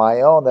paperwork of my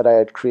own that I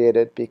had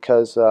created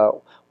because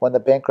when the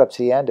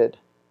bankruptcy ended,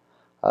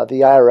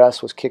 the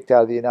IRS was kicked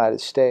out of the United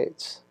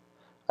States.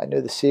 I knew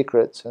the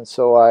secrets, and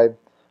so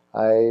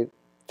I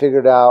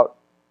figured out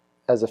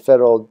as a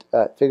federal,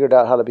 figured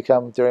out how to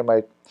become, during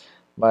my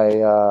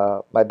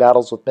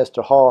battles with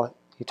Mr. Hall,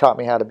 he taught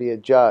me how to be a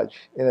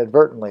judge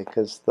inadvertently,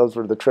 because those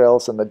were the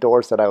trails and the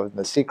doors that I was, and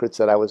the secrets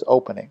that I was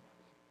opening.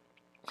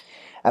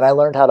 And I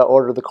learned how to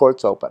order the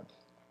courts open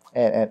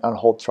and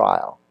hold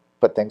trial,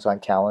 put things on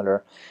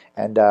calendar,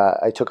 and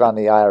I took on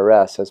the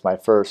IRS as my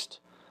first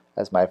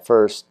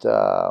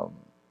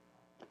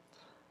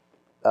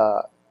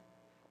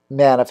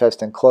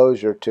manifest and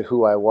closure to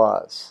who I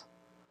was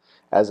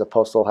as a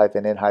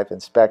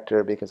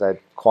postal-in-inspector, because I'd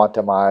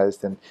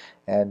quantumized, and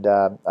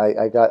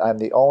I'm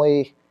the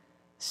only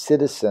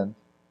citizen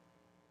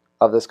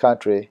of this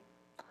country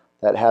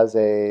that has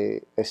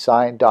a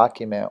signed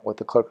document with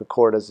the clerk of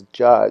court as a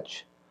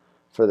judge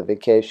for the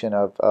vacation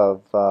of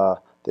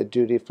the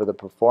duty for the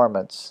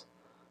performance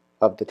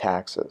of the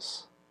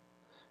taxes.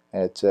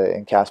 And it's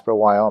in Casper,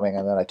 Wyoming,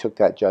 and then I took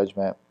that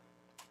judgment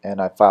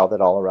and I filed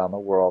it all around the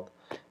world,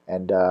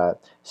 and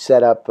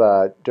set up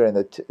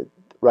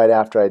right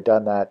after I'd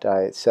done that,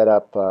 I set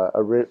up,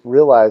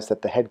 realized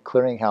that the head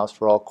clearinghouse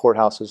for all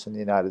courthouses in the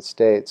United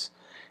States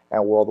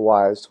and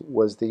worldwide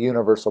was the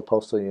Universal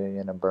Postal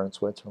Union in Bern,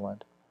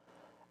 Switzerland.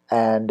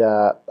 And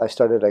I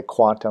started a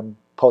quantum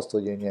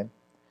postal union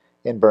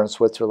in Bern,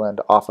 Switzerland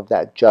off of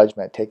that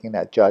judgment, taking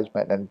that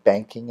judgment and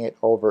banking it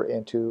over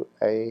into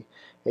a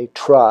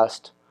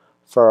trust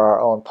for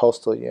our own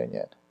postal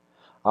union.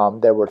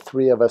 There were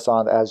 3 of us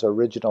on as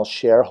original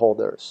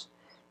shareholders.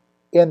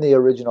 In the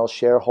original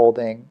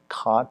shareholding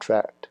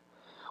contract,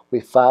 we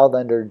filed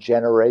under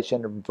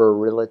generation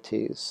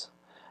virilities.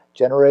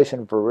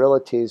 Generation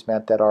virilities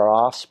meant that our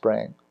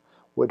offspring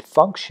would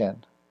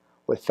function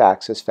with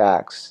facts as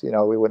facts. You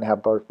know, we wouldn't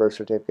have birth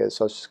certificates,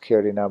 social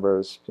security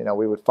numbers. You know,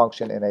 we would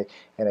function in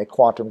a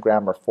quantum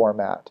grammar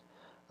format.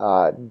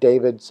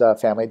 David's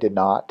family did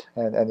not,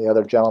 and the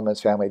other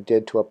gentleman's family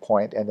did to a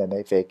point, and then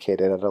they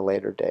vacated at a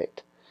later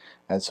date.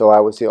 And so I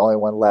was the only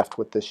one left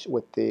with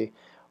the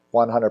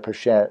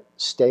 100%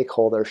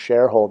 stakeholder,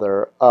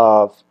 shareholder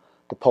of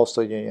the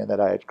postal union that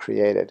I had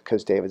created,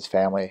 because David's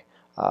family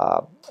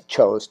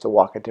chose to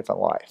walk a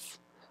different life,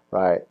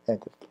 right?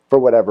 And for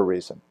whatever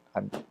reason,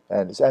 and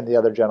the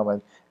other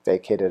gentleman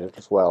vacated it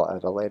as well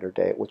at a later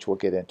date, which we'll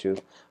get into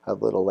a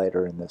little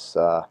later in this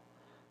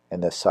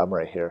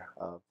summary here.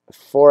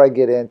 Before I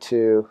get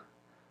into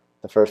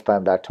the first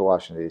time back to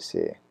Washington,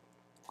 D.C.,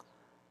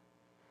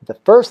 the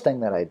first thing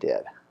that I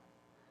did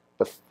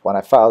when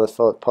I filed as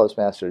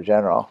Postmaster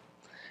General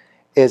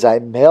is I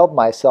mailed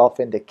myself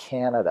into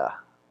Canada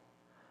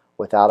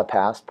without a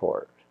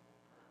passport,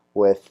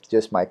 with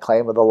just my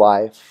claim of the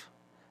life,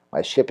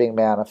 my shipping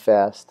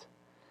manifest,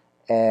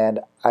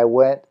 and I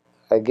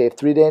gave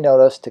 3-day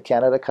notice to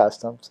Canada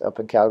Customs up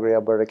in Calgary,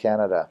 Alberta,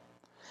 Canada.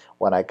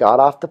 When I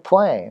got off the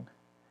plane,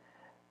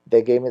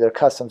 they gave me their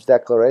customs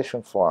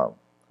declaration form.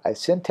 I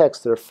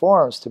syntexed their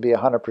forms to be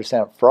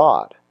 100%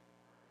 fraud.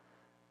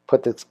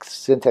 Put the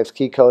syntax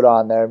key code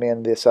on there, me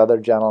and this other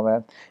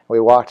gentleman. We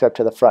walked up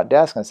to the front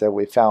desk and said,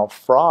 "We found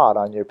fraud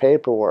on your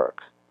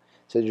paperwork."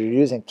 So you're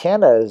using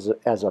Canada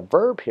as a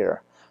verb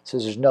here. So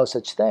there's no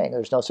such thing.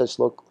 There's no such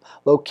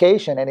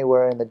location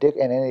anywhere in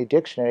any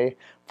dictionary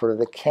for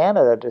the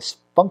Canada to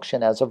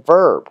function as a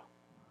verb.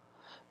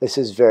 This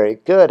is very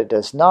good. It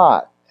does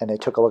not. And they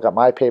took a look at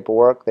my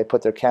paperwork. They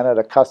put their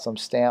Canada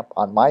Customs stamp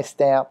on my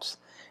stamps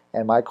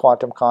and my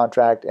quantum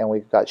contract, and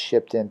we got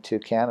shipped into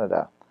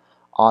Canada.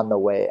 On the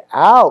way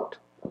out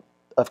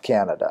of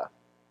Canada,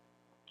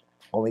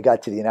 when we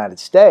got to the United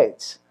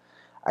States,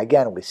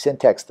 again, we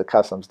syntaxed the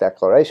customs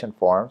declaration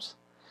forms,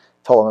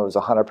 told them it was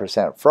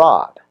 100%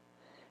 fraud.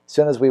 As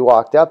soon as we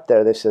walked up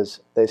there, they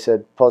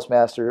said,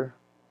 "Postmaster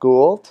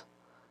Gould."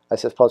 I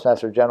said,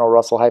 "Postmaster General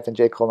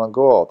Russell-J.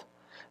 Gould."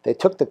 They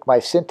took my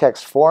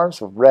syntax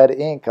forms of red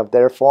ink of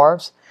their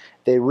forms,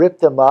 they ripped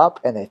them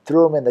up and they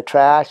threw them in the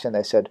trash, and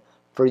they said,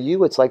 "For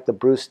you, it's like the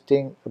Bruce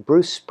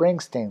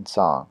Springsteen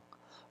song,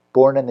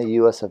 'Born in the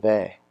US of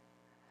A.'"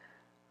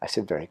 I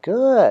said, "Very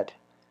good,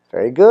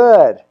 very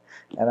good."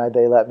 And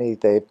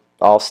they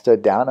all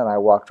stood down, and I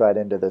walked right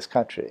into this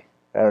country,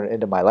 or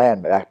into my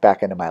land,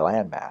 back into my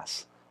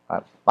landmass,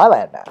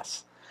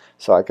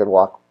 so I could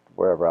walk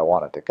wherever I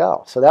wanted to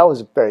go. So that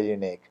was very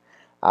unique.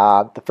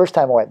 The first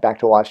time I went back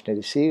to Washington,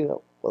 D.C.,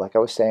 like I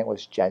was saying,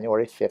 was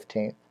January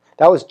 15th.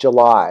 That was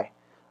July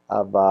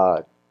of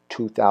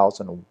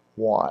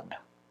 2001.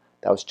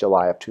 That was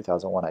July of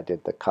 2001. I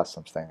did the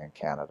customs thing in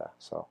Canada.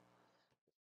 So